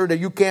pastor that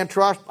you can't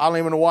trust, I don't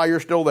even know why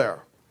you're still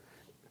there.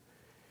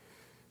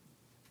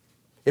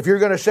 If you're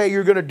going to say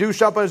you're going to do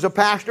something as a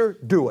pastor,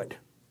 do it.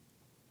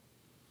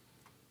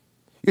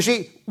 You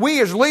see, we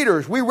as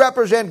leaders, we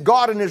represent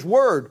God and His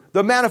Word,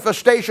 the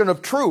manifestation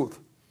of truth.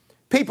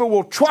 People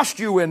will trust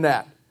you in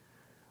that.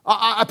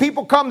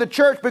 People come to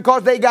church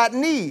because they got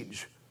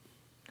needs.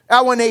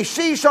 And when they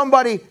see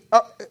somebody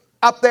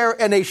up there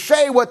and they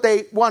say what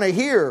they want to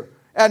hear,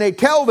 and they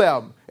tell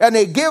them, and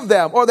they give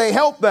them, or they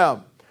help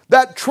them,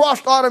 that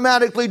trust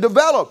automatically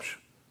develops.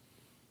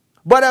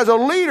 But as a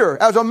leader,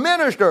 as a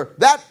minister,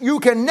 that you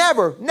can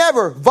never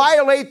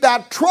violate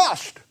that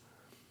trust.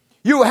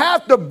 You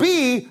have to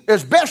be,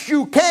 as best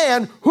you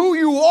can, who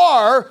you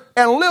are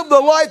and live the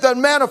life that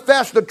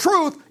manifests the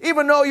truth,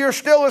 even though you're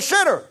still a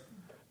sinner.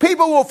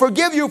 People will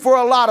forgive you for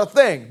a lot of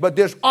things, but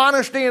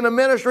dishonesty in the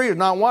ministry is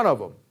not one of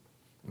them.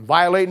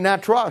 Violating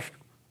that trust.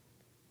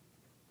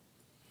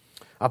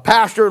 A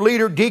pastor,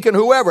 leader, deacon,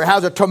 whoever,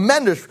 has a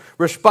tremendous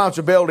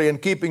responsibility in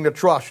keeping the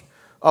trust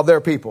of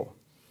their people.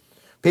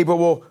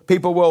 People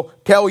will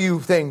tell you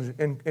things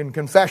in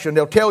confession.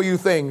 They'll tell you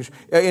things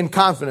in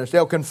confidence.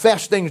 They'll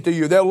confess things to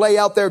you. They'll lay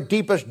out their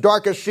deepest,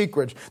 darkest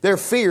secrets, their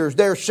fears,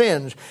 their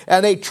sins,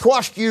 and they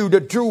trust you to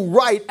do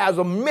right as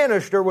a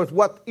minister with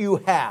what you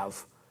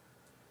have.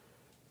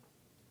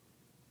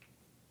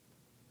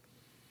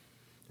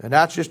 And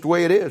that's just the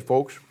way it is,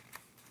 folks.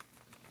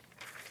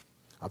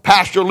 A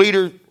pastor,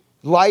 leader's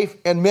life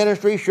and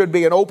ministry should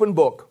be an open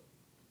book.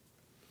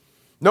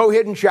 No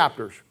hidden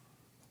chapters.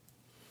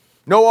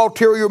 No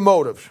ulterior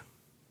motives.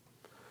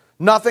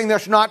 Nothing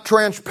that's not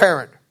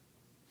transparent.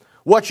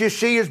 What you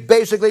see is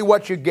basically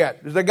what you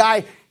get. Does the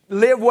guy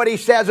live what he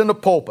says in the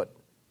pulpit?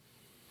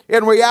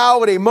 In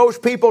reality,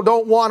 most people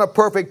don't want a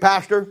perfect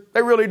pastor.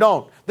 They really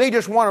don't. They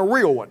just want a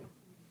real one.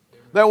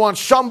 They want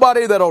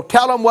somebody that'll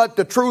tell them what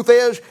the truth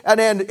is, and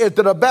then, to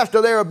the best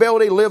of their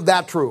ability, live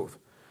that truth.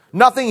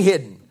 Nothing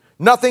hidden.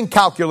 Nothing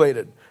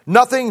calculated.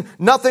 Nothing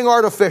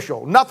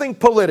artificial. Nothing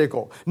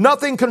political.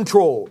 Nothing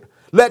controlled.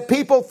 Let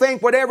people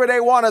think whatever they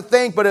want to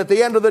think, but at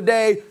the end of the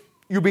day,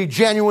 you be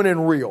genuine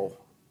and real.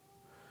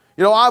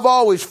 You know, I've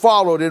always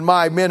followed in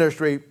my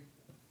ministry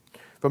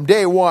from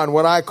day one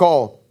what I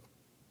call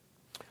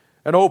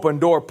an open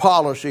door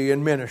policy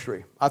in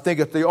ministry. I think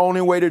it's the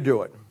only way to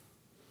do it.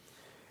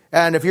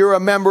 And if you're a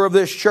member of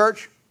this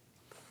church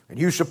and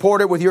you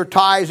support it with your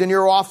tithes and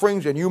your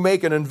offerings and you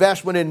make an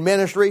investment in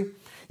ministry,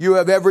 you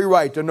have every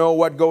right to know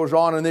what goes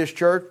on in this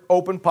church.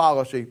 Open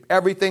policy.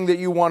 Everything that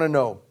you want to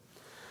know.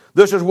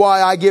 This is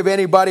why I give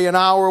anybody an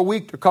hour a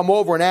week to come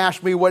over and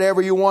ask me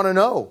whatever you want to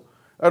know.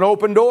 An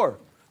open door.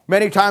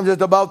 Many times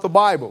it's about the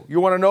Bible. You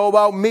want to know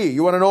about me.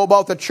 You want to know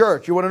about the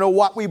church. You want to know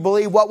what we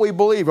believe. You want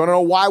to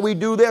know why we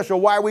do this or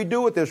why we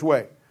do it this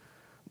way.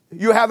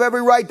 You have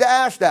every right to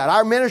ask that.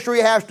 Our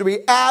ministry has to be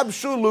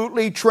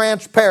absolutely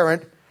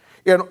transparent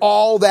in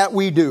all that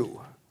we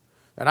do.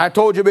 And I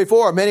told you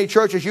before, many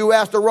churches, you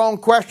ask the wrong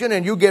question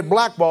and you get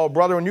blackballed,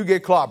 brother, and you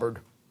get clobbered.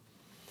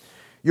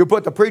 You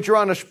put the preacher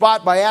on the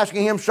spot by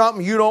asking him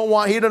something he doesn't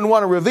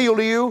want to reveal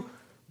to you.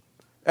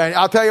 And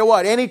I'll tell you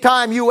what,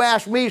 anytime you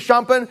ask me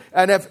something,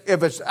 and if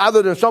it's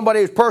other than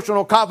somebody's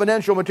personal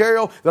confidential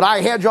material that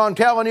I hedge on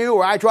telling you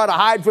or I try to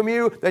hide from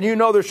you, then you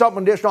know there's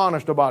something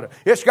dishonest about it.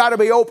 It's got to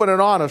be open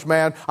and honest,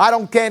 man.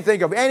 Can't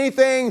think of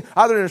anything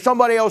other than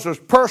somebody else's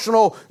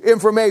personal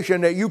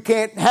information that you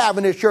can't have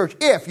in this church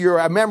if you're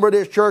a member of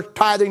this church,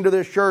 tithing to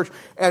this church,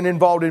 and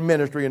involved in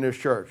ministry in this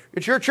church.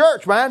 It's your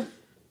church, man.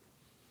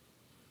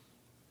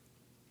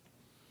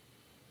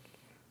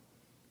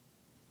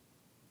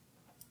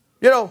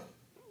 You know,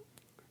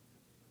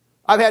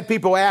 I've had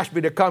people ask me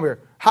to come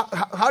here.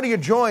 How do you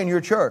join your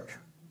church?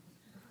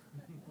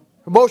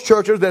 Most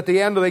churches, at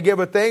the end, they give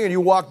a thing, and you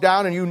walk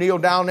down and you kneel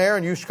down there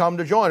and you come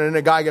to join. And then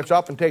the guy gets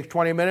up and takes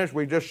 20 minutes.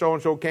 We just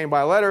so-and-so came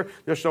by letter.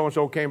 This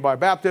so-and-so came by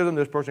baptism.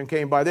 This person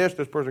came by this.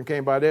 This person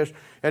came by this.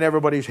 And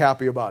everybody's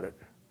happy about it.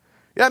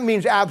 That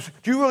means,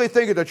 do you really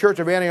think at the Church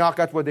of Antioch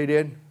that's what they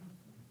did?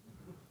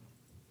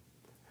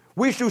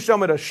 We do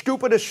some of the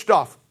stupidest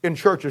stuff in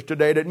churches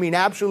today that mean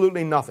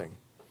absolutely nothing.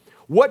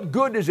 What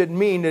good does it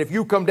mean that if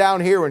you come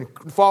down here and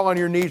fall on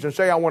your knees and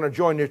say, I want to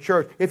join this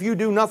church, if you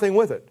do nothing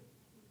with it?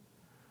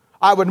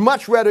 I would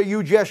much rather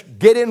you just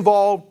get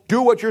involved,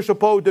 do what you're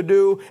supposed to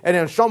do, and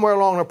then somewhere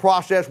along the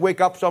process,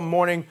 wake up some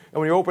morning, and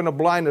when you open the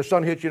blind, the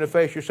sun hits you in the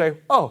face, you say,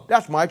 oh,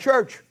 that's my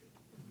church.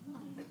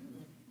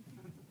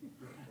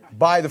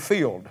 By the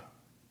field.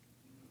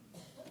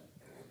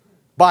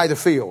 By the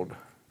field.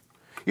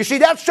 You see,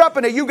 that's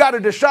something that you got to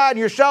decide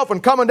yourself,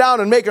 and coming down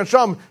and making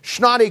some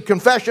snotty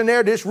confession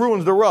there, this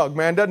ruins the rug,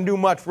 man. Doesn't do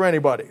much for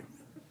anybody.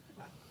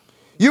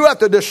 You have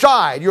to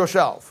decide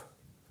yourself.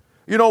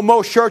 You know,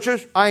 most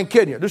churches, I ain't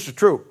kidding you, this is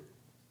true.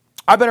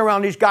 I've been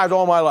around these guys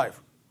all my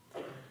life.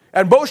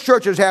 And most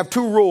churches have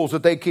two rules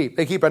that they keep.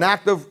 They keep an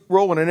active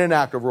role and an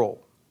inactive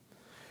role.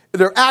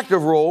 Their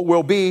active role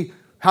will be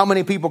how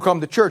many people come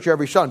to church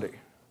every Sunday.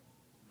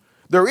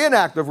 Their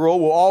inactive role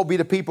will all be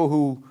the people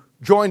who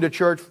joined the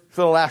church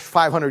for the last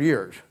 500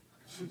 years.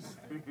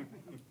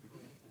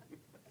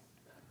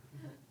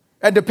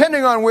 And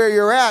depending on where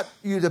you're at,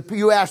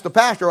 you ask the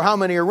pastor how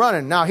many are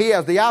running. Now, he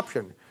has the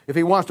option. If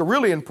he wants to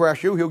really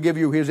impress you, he'll give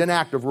you his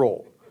inactive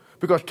role.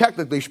 Because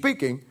technically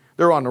speaking,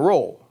 they're on the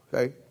roll.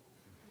 Okay?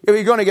 If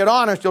he's going to get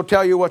honest, he'll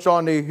tell you what's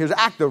on his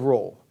active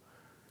role.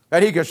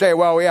 And he can say,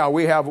 well, yeah,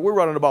 we're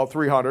running about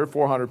 300,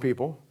 400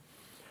 people.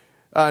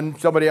 And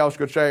somebody else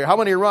could say, how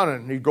many are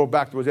running? He'd go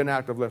back to his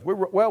inactive list.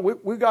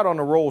 We got on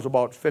the rolls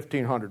about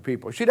 1,500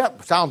 people. See,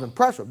 that sounds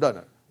impressive,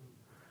 doesn't it?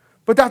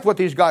 But that's what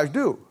these guys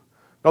do.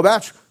 Now,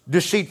 that's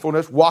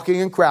deceitfulness, walking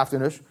in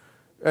craftiness,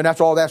 and that's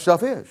all that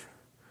stuff is.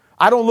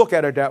 I don't look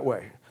at it that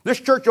way. This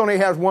church only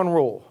has one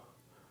role,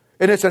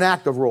 and it's an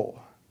active role.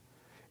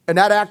 And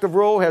that active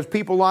role has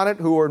people on it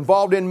who are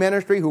involved in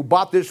ministry, who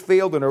bought this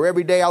field and are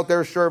every day out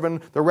there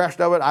serving. The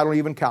rest of it, I don't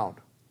even count.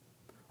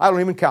 I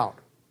don't even count.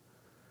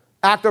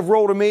 Active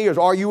role to me is,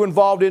 are you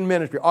involved in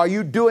ministry? Are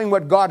you doing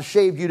what God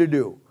saved you to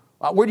do?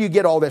 Where do you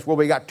get all this? Well,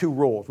 we got 2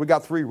 roles. We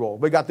got 3 roles.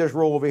 We got this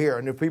role over here,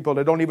 and the people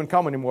that don't even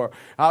come anymore.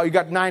 You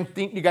got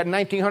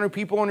 1,900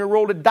 people on your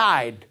roll that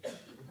died.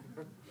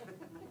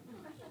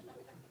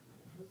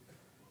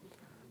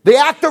 The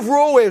active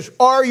role is,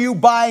 are you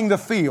buying the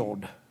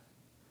field?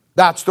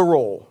 That's the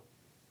role.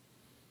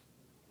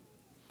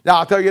 Now,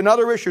 I'll tell you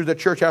another issue that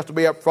church has to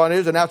be up front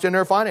is, and that's in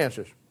their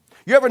finances.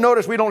 You ever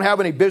notice we don't have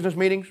any business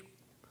meetings?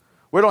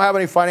 We don't have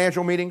any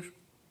financial meetings.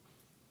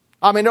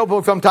 I mean,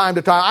 from time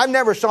to time. I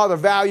never saw the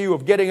value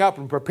of getting up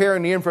and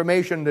preparing the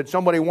information that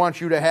somebody wants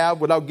you to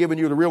have without giving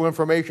you the real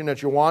information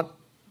that you want.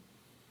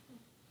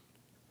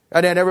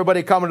 And then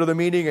everybody coming to the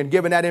meeting and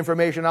giving that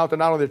information out to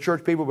not only the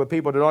church people, but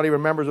people that aren't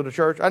even members of the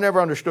church. I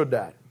never understood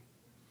that.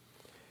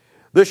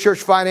 This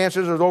church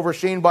finances is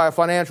overseen by a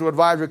financial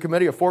advisory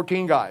committee of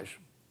 14 guys.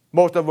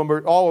 All of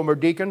them are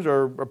deacons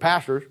or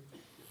pastors,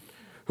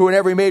 who in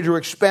every major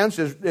expense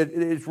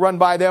it's run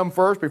by them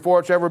first before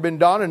it's ever been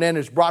done, and then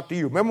it's brought to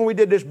you. Remember when we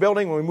did this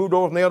building, when we moved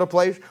over from the other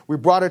place? We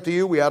brought it to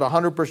you. We had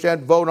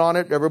 100% vote on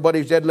it.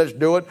 Everybody said, let's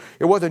do it.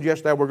 It wasn't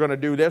just that we're going to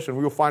do this and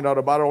we'll find out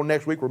about it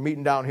next week. We're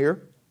meeting down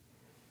here.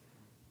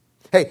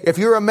 Hey, if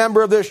you're a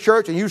member of this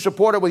church and you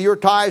support it with your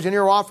tithes and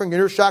your offering and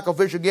your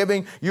sacrificial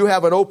giving, you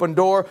have an open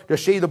door to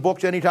see the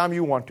books anytime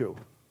you want to.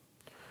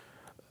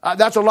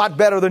 That's a lot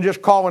better than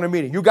just calling a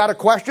meeting. You got a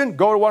question?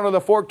 Go to one of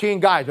the 14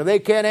 guys. If they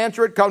can't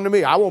answer it, come to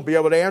me. I won't be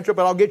able to answer it,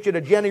 but I'll get you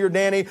to Jenny or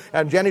Danny,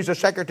 and Jenny's the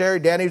secretary,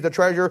 Danny's the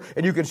treasurer,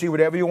 and you can see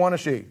whatever you want to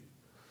see.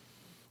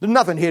 There's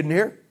nothing hidden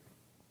here.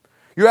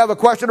 You have a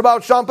question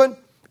about something?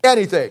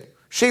 Anything.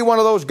 See one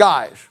of those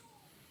guys.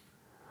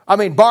 I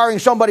mean, barring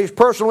somebody's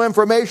personal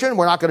information,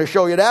 we're not going to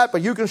show you that,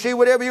 but you can see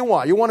whatever you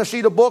want. You want to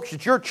see the books,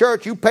 it's your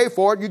church, you pay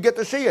for it, you get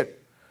to see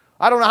it.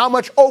 I don't know how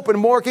much open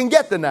more can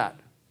get than that.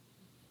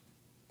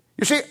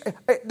 You see,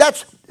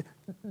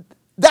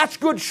 that's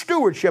good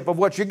stewardship of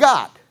what you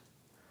got.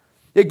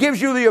 It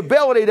gives you the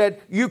ability that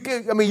you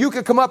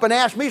could come up and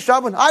ask me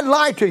something, I'd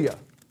lie to you.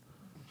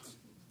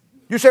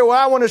 You say, well,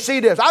 I want to see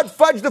this. I'd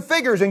fudge the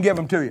figures and give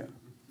them to you.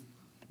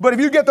 But if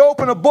you get to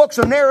open the books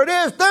and there it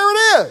is, there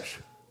it is.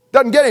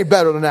 Doesn't get any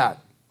better than that.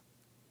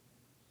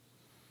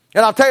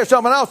 And I'll tell you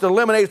something else that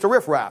eliminates the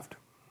riffraff.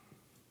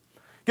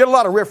 Get a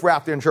lot of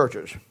riffraff in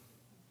churches.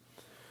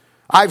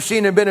 I've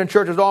seen and been in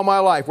churches all my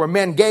life where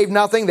men gave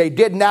nothing, they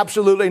did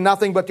absolutely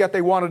nothing, but yet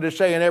they wanted to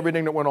say in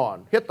everything that went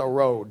on. Hit the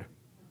road.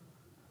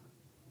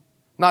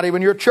 Not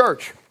even your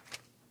church.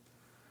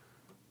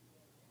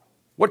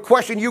 What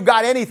question you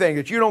got anything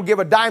that you don't give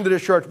a dime to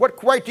this church?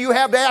 What right do you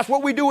have to ask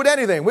what we do with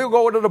anything? We'll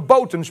go to the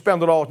boats and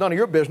spend it all. It's none of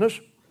your business.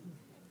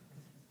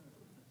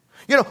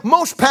 You know,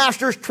 most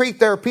pastors treat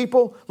their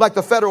people like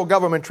the federal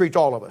government treats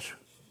all of us.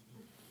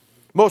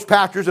 Most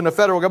pastors in the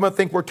federal government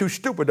think we're too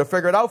stupid to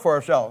figure it out for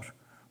ourselves.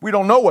 We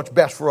don't know what's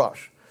best for us.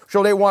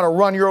 So they want to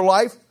run your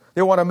life.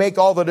 They want to make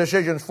all the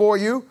decisions for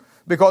you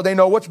because they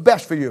know what's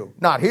best for you.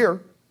 Not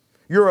here.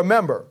 You're a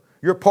member.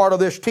 You're part of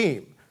this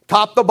team.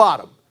 Top to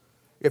bottom.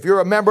 If you're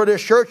a member of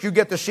this church, you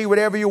get to see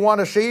whatever you want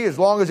to see as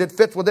long as it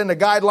fits within the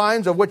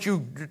guidelines of what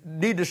you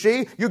need to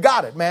see. You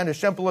got it, man. As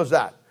simple as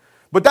that.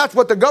 But that's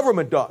what the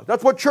government does.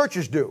 That's what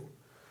churches do.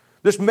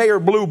 This Mayor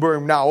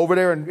Bloomberg now over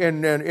there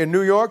in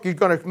New York, he's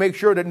going to make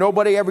sure that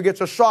nobody ever gets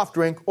a soft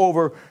drink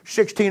over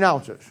 16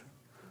 ounces.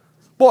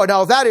 Boy,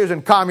 now if that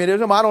isn't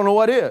communism, I don't know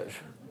what is.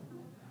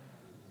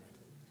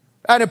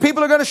 And the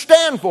people are going to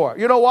stand for it.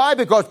 You know why?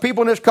 Because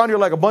people in this country are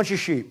like a bunch of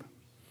sheep.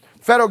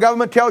 The federal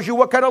government tells you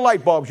what kind of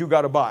light bulbs you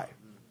got to buy.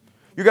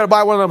 You got to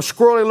buy one of them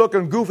squirrely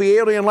looking goofy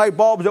alien light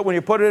bulbs that when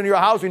you put it in your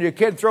house and your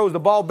kid throws the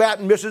ball bat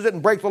and misses it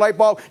and breaks the light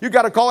bulb, you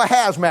got to call a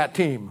hazmat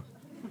team.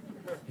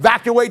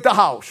 Evacuate the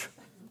house.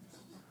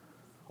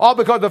 All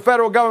because the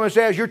federal government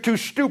says you're too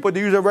stupid to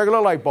use a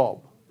regular light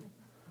bulb.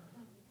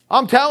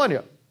 I'm telling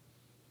you.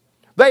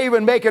 They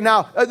even make it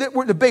now.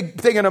 The big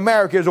thing in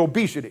America is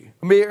obesity.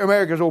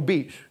 America's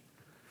obese.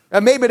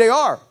 And maybe they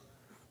are.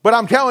 But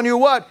I'm telling you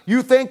what,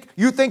 you think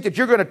that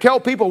you're going to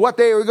tell people what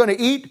they are going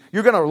to eat?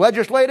 You're going to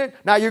legislate it?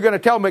 Now you're going to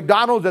tell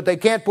McDonald's that they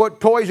can't put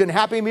toys in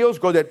Happy Meals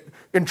because it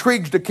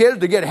intrigues the kids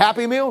to get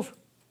Happy Meals?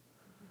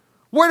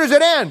 Where does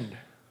it end?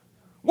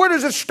 Where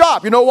does it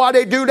stop? You know why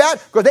they do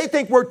that? Because they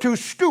think we're too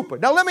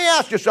stupid. Now let me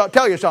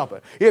tell you something.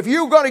 If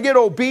you're going to get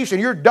obese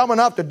and you're dumb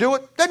enough to do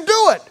it, then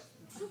do it.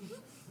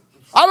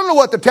 I don't know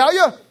what to tell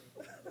you.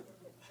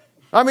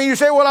 I mean, you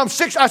say, well, I'm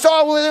 6. I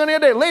saw the other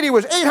day, a lady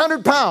was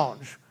 800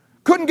 pounds.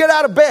 Couldn't get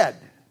out of bed.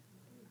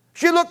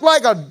 She looked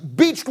like a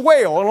beached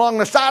whale along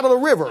the side of the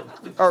river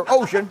or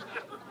ocean.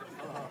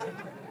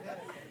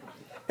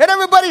 And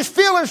everybody's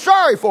feeling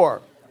sorry for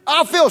her.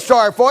 I'll feel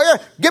sorry for you.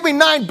 Give me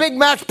 9 Big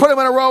Macs, put them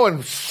in a row,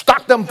 and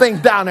stock them things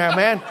down there,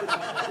 man.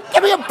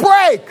 Give me a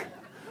break.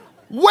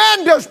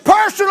 When does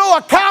personal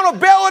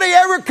accountability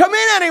ever come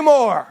in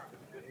anymore?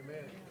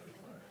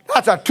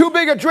 That's a too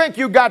big a drink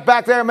you got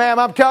back there, ma'am.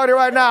 I'm telling you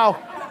right now.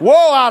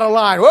 Whoa, out of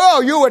line.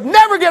 Whoa, you would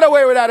never get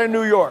away with that in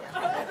New York.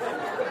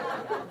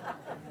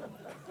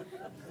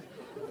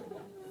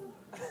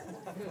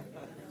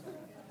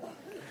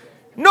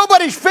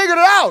 Nobody's figured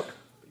it out.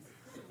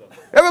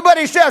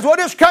 Everybody says, well,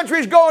 this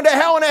country's going to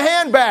hell in a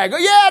handbag.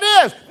 Yeah,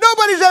 it is.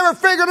 Nobody's ever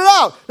figured it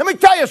out. Let me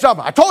tell you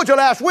something. I told you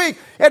last week,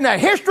 in the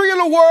history of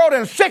the world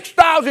in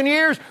 6,000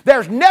 years,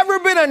 there's never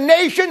been a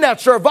nation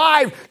that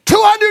survived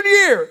 200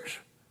 years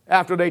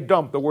after they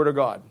dumped the Word of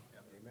God.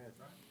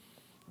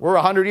 We're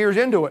 100 years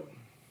into it.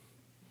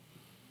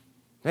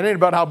 It ain't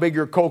about how big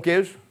your Coke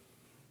is.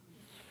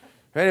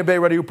 Anybody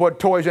whether you put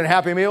toys in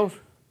Happy Meals?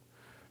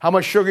 How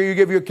much sugar you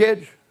give your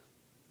kids?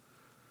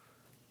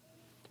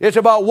 It's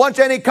about once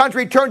any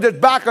country turns its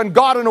back on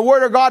God and the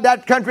Word of God,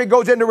 that country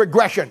goes into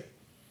regression.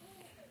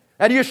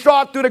 And you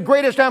saw it through the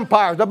greatest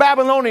empires, the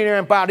Babylonian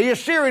Empire, the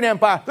Assyrian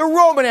Empire, the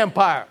Roman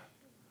Empire.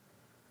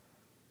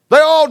 They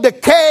all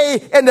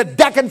decay in the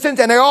decadence and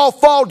they all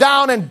fall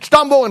down and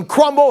stumble and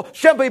crumble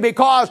simply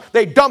because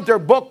they dump their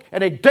book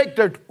and they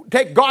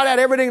take God out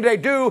of everything they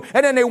do,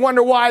 and then they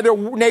wonder why their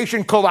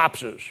nation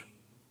collapses.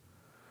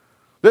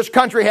 This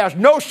country has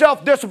no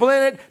self-discipline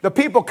in it. The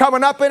people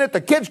coming up in it, the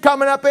kids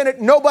coming up in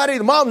it, nobody,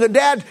 the moms and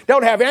dads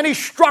don't have any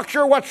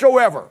structure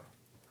whatsoever.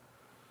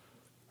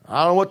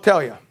 I don't know what to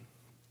tell you.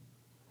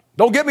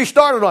 Don't get me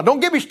started on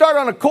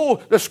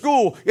the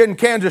school in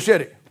Kansas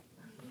City.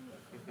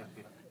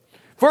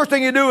 First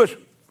thing you do is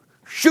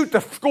shoot the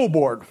school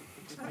board.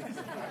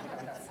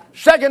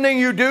 Second thing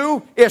you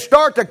do is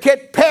start to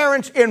get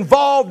parents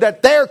involved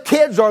that their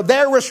kids are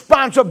their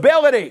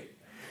responsibility.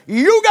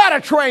 You got to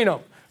train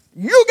them.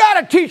 You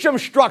got to teach them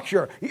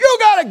structure. You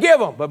got to give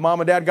them. But mom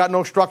and dad got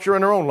no structure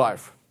in their own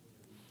life.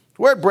 That's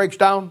where it breaks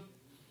down.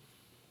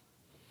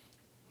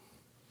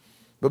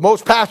 But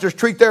most pastors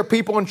treat their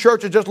people in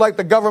churches just like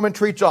the government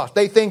treats us.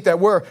 They think that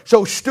we're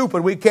so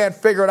stupid we can't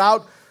figure it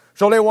out,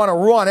 so they want to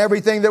run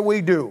everything that we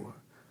do.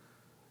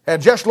 And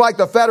just like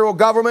the federal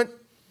government,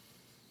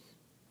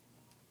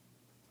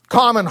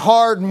 common,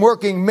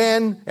 hard-working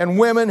men and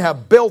women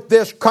have built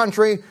this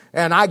country,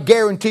 and I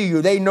guarantee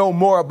you they know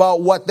more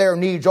about what their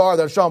needs are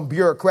than some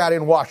bureaucrat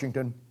in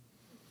Washington.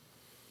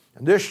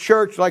 And this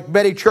church, like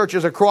many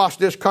churches across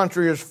this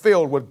country, is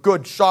filled with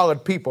good,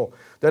 solid people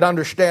that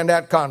understand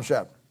that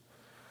concept.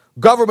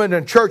 Government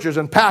and churches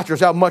and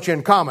pastors have much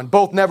in common.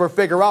 Both never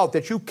figure out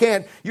that you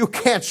can't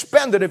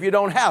spend it if you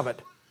don't have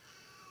it.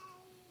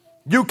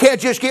 You can't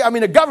just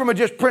the government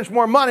just prints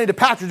more money, the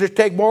pastors just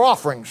take more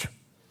offerings.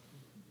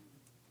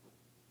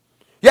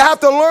 You have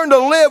to learn to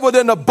live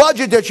within the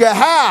budget that you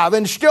have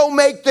and still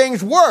make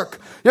things work.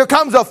 There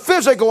comes a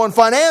physical and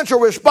financial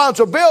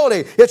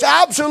responsibility. It's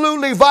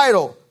absolutely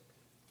vital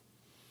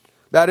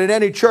that in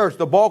any church,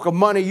 the bulk of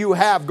money you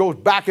have goes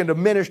back into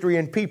ministry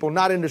and people,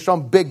 not into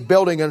some big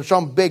building and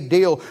some big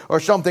deal or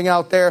something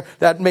out there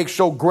that makes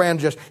so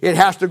grandiose. It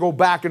has to go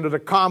back into the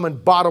common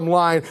bottom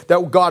line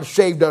that God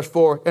saved us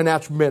for, and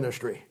that's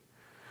ministry.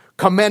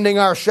 Commending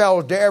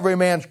ourselves to every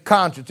man's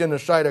conscience in the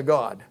sight of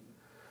God.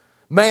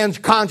 Man's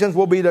conscience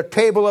will be the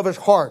table of his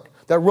heart.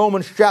 That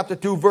Romans chapter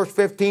 2 verse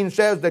 15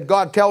 says that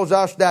God tells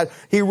us that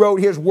He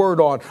wrote His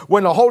Word on.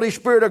 When the Holy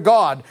Spirit of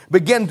God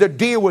begins to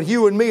deal with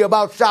you and me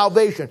about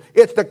salvation,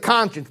 it's the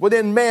conscience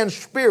within man's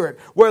spirit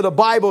where the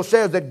Bible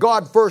says that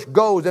God first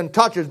goes and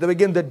touches to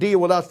begin to deal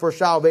with us for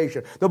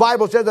salvation. The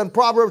Bible says in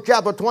Proverbs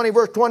chapter 20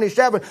 verse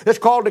 27, it's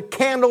called the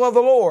candle of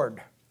the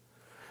Lord.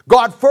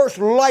 God first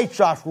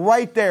lights us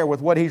right there with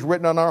what He's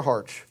written on our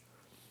hearts.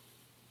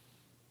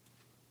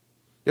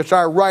 It's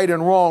our right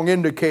and wrong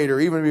indicator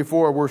even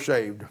before we're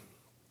saved.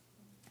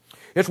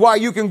 It's why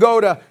you can go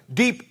to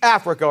deep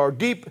Africa or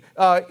deep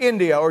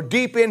India or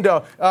deep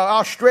into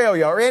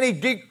Australia or any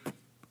deep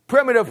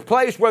primitive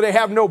place where they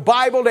have no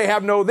Bible, they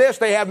have no this,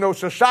 they have no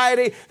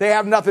society, they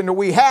have nothing that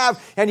we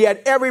have, and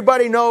yet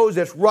everybody knows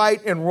it's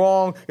right and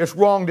wrong. It's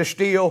wrong to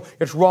steal.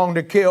 It's wrong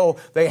to kill.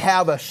 They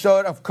have a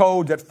set of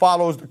codes that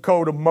follows the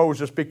code of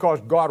Moses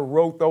because God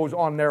wrote those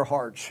on their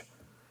hearts.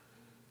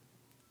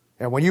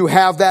 And when you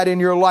have that in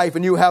your life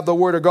and you have the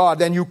Word of God,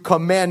 then you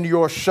commend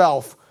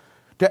yourself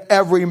to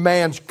every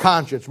man's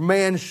conscience.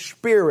 Man's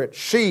spirit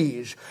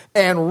sees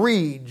and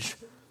reads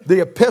the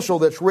epistle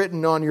that's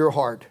written on your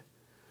heart.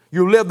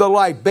 You live the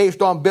life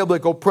based on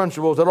biblical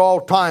principles at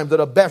all times to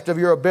the best of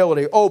your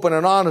ability, open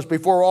and honest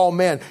before all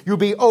men. You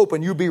be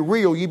open, you be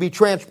real, you be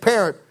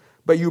transparent,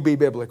 but you be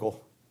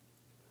biblical.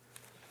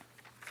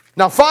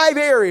 Now, 5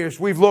 areas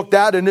we've looked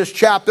at in this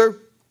chapter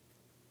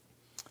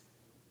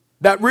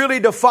that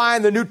really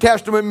define the New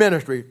Testament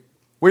ministry.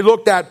 We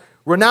looked at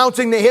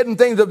renouncing the hidden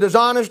things of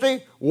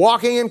dishonesty,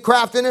 walking in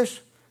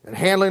craftiness, and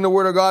handling the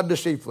Word of God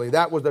deceitfully.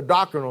 That was the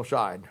doctrinal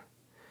side.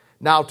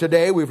 Now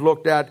today we've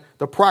looked at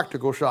the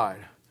practical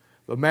side,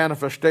 the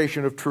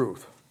manifestation of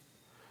truth,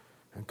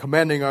 and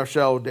commending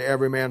ourselves to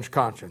every man's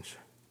conscience.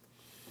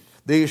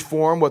 These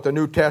form what the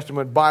New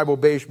Testament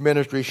Bible-based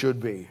ministry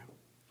should be.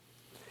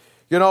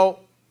 You know,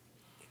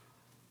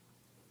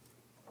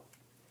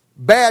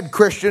 bad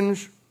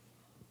Christians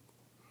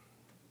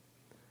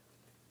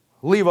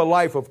leave a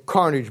life of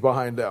carnage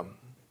behind them.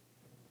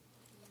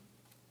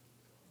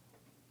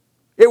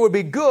 It would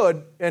be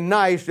good and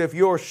nice if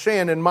your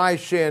sin and my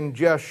sin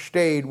just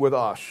stayed with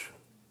us.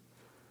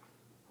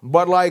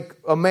 But like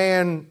a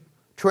man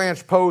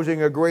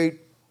transposing a great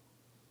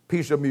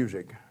piece of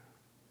music,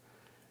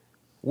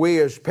 we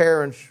as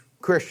parents,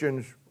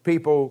 Christians,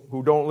 people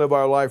who don't live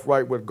our life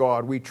right with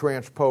God, we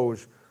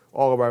transpose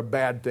all of our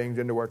bad things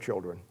into our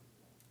children.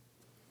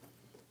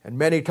 And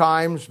many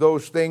times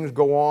those things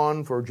go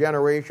on for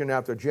generation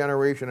after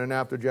generation and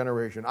after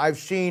generation. I've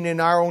seen in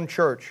our own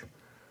church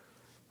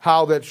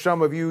how that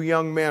some of you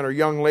young men or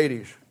young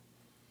ladies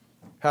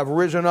have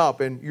risen up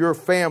in your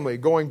family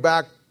going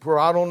back for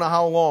I don't know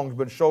how long, has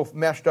been so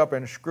messed up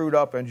and screwed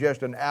up and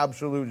just an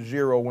absolute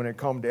zero when it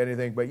comes to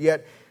anything. But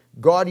yet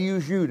God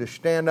used you to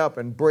stand up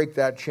and break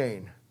that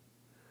chain.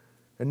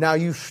 And now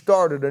you've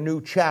started a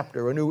new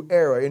chapter, a new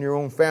era in your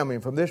own family.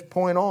 And from this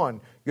point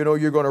on, you know,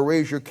 you're going to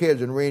raise your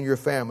kids and reign your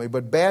family.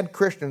 But bad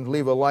Christians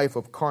leave a life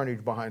of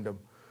carnage behind them.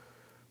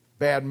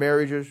 Bad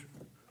marriages.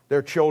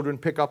 Their children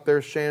pick up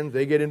their sins.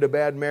 They get into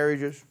bad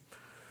marriages.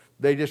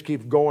 They just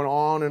keep going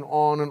on and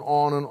on and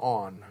on and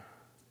on.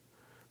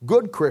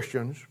 Good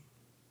Christians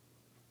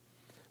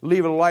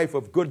leave a life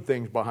of good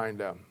things behind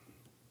them.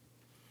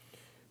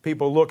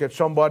 People look at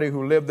somebody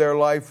who lived their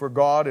life for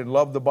God and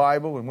loved the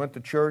Bible and went to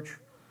church.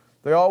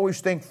 They always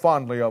think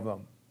fondly of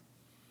them.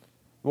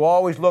 We'll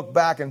always look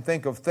back and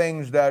think of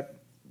things that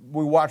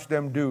we watched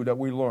them do, that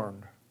we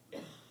learned.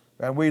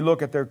 And we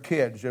look at their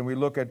kids, and we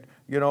look at,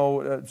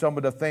 some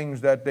of the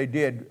things that they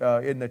did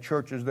in the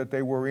churches that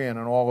they were in,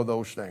 and all of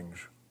those things.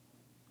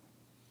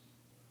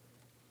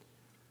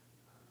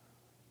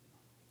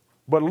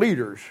 But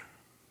leaders,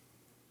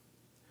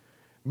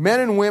 men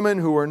and women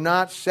who are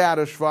not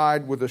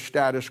satisfied with the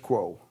status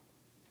quo,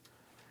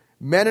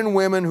 men and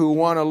women who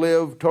want to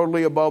live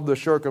totally above the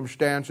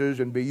circumstances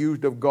and be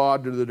used of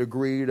God to the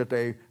degree that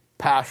they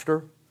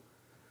pastor,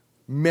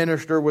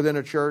 minister within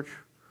a church,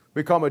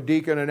 become a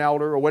deacon, an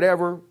elder, or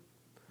whatever,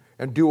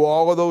 and do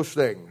all of those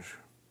things.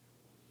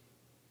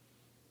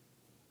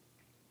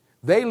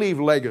 They leave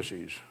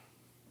legacies.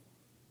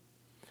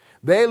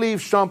 They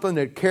leave something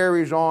that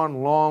carries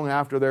on long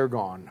after they're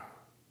gone.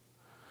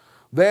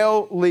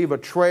 They'll leave a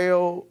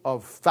trail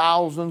of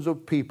thousands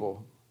of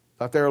people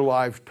that their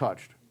lives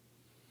touched.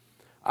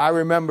 I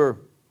remember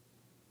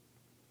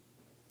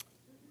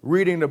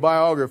reading the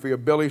biography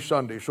of Billy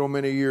Sunday so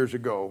many years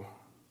ago.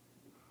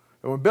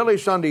 And when Billy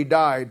Sunday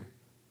died,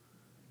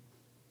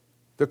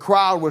 the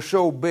crowd was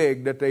so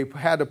big that they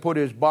had to put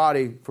his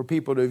body for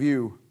people to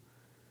view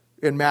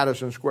in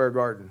Madison Square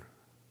Garden.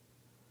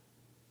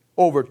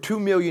 Over 2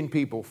 million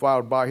people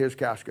filed by his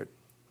casket.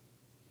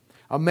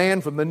 A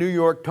man from the New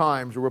York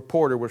Times, a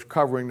reporter, was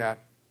covering that.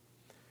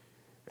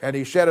 And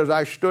he said, as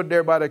I stood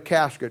there by the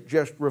casket,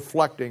 just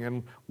reflecting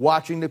and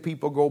watching the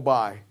people go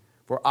by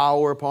for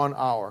hour upon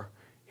hour,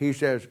 he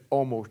says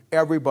almost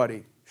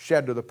everybody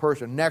said to the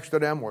person next to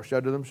them or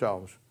said to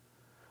themselves,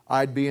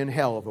 I'd be in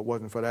hell if it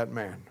wasn't for that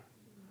man.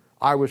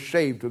 I was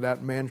saved through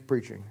that man's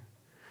preaching.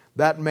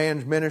 That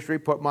man's ministry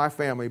put my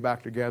family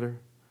back together.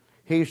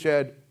 He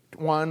said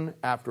one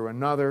after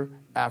another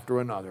after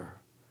another.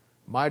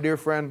 My dear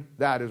friend,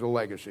 that is a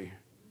legacy. Amen.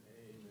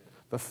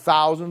 The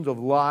thousands of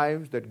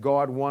lives that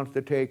God wants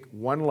to take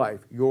one life,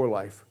 your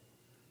life,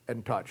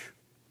 and touch.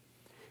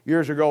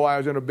 Years ago, I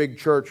was in a big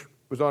church. It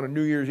was on a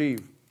New Year's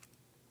Eve.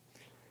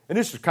 And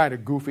this is kind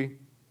of goofy,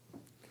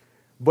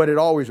 but it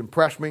always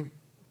impressed me.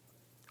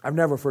 I've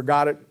never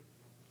forgot it.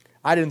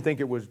 I didn't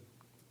think it was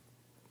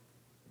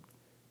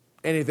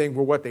anything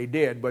for what they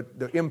did, but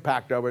the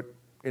impact of it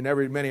in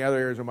many other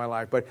areas of my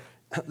life. But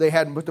they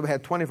must have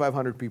had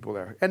 2,500 people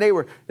there, and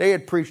they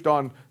had preached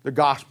on the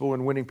gospel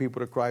and winning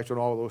people to Christ and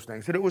all of those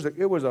things.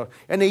 And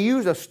and they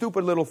used a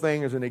stupid little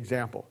thing as an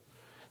example.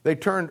 They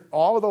turned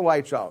all of the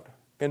lights out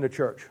in the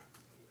church,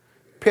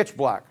 pitch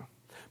black.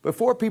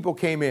 Before people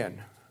came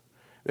in,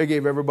 they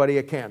gave everybody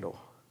a candle,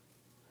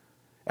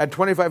 and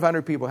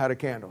 2,500 people had a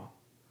candle.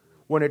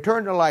 When they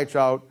turned the lights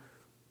out,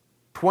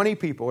 20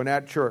 people in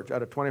that church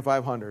out of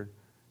 2,500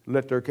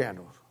 lit their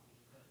candles.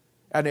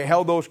 And they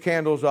held those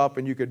candles up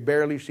and you could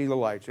barely see the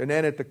lights. And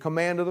then at the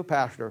command of the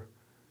pastor,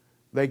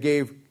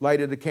 they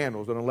lighted the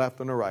candles on the left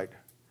and the right.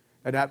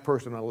 And that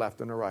person on the left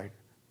and the right.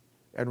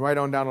 And right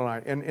on down the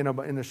line. And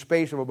in the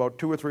space of about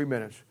 2 or 3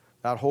 minutes,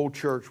 that whole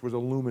church was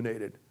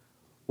illuminated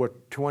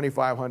with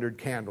 2,500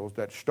 candles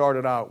that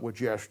started out with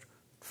just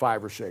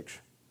 5 or 6.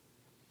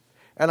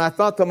 And I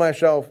thought to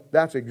myself,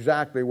 that's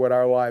exactly what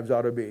our lives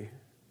ought to be.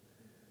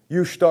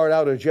 You start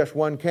out as just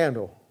one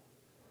candle.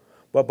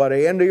 But by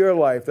the end of your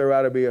life, there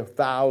ought to be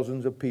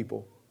thousands of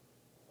people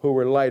who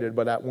were lighted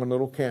by that one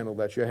little candle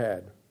that you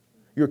had.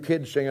 Your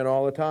kids singing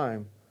all the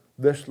time,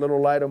 this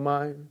little light of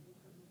mine,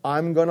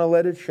 I'm going to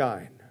let it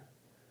shine.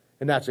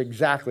 And that's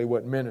exactly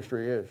what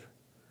ministry is.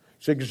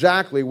 It's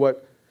exactly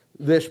what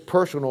this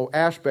personal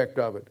aspect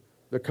of it,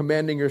 the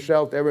commending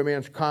yourself to every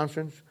man's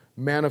conscience,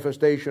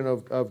 manifestation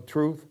of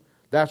truth,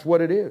 that's what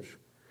it is.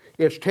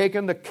 It's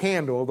taking the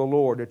candle of the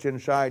Lord that's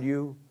inside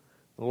you,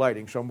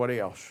 lighting somebody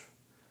else,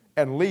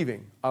 and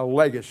leaving a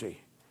legacy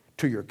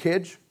to your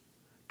kids,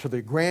 to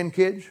the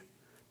grandkids,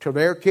 to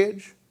their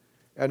kids,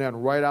 and then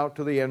right out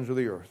to the ends of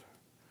the earth.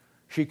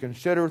 She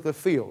considereth the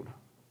field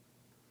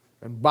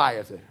and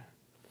buyeth it,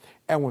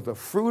 and with the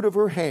fruit of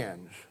her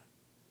hands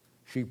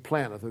she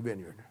planteth a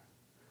vineyard.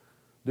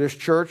 This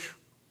church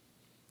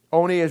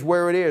only is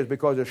where it is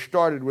because it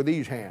started with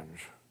these hands.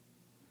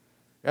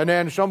 And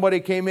then somebody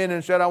came in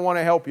and said, I want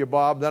to help you,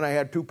 Bob. Then I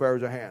had 2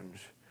 pairs of hands.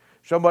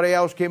 Somebody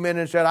else came in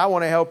and said, I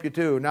want to help you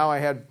too. Now I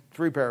had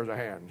 3 pairs of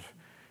hands.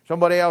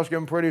 Somebody else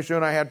came, pretty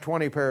soon I had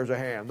 20 pairs of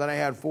hands. Then I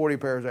had 40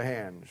 pairs of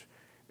hands.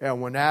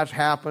 And when that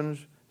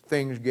happens,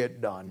 things get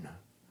done.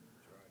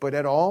 But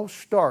it all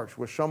starts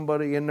with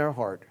somebody in their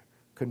heart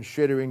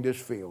considering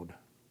this field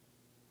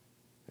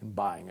and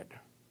buying it.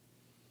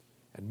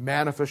 And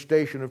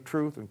manifestation of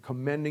truth and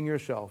commending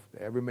yourself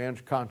to every man's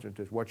conscience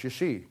is what you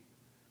see.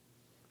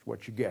 It's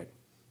what you get.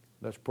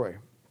 Let's pray.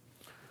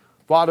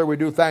 Father, we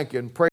do thank you and praise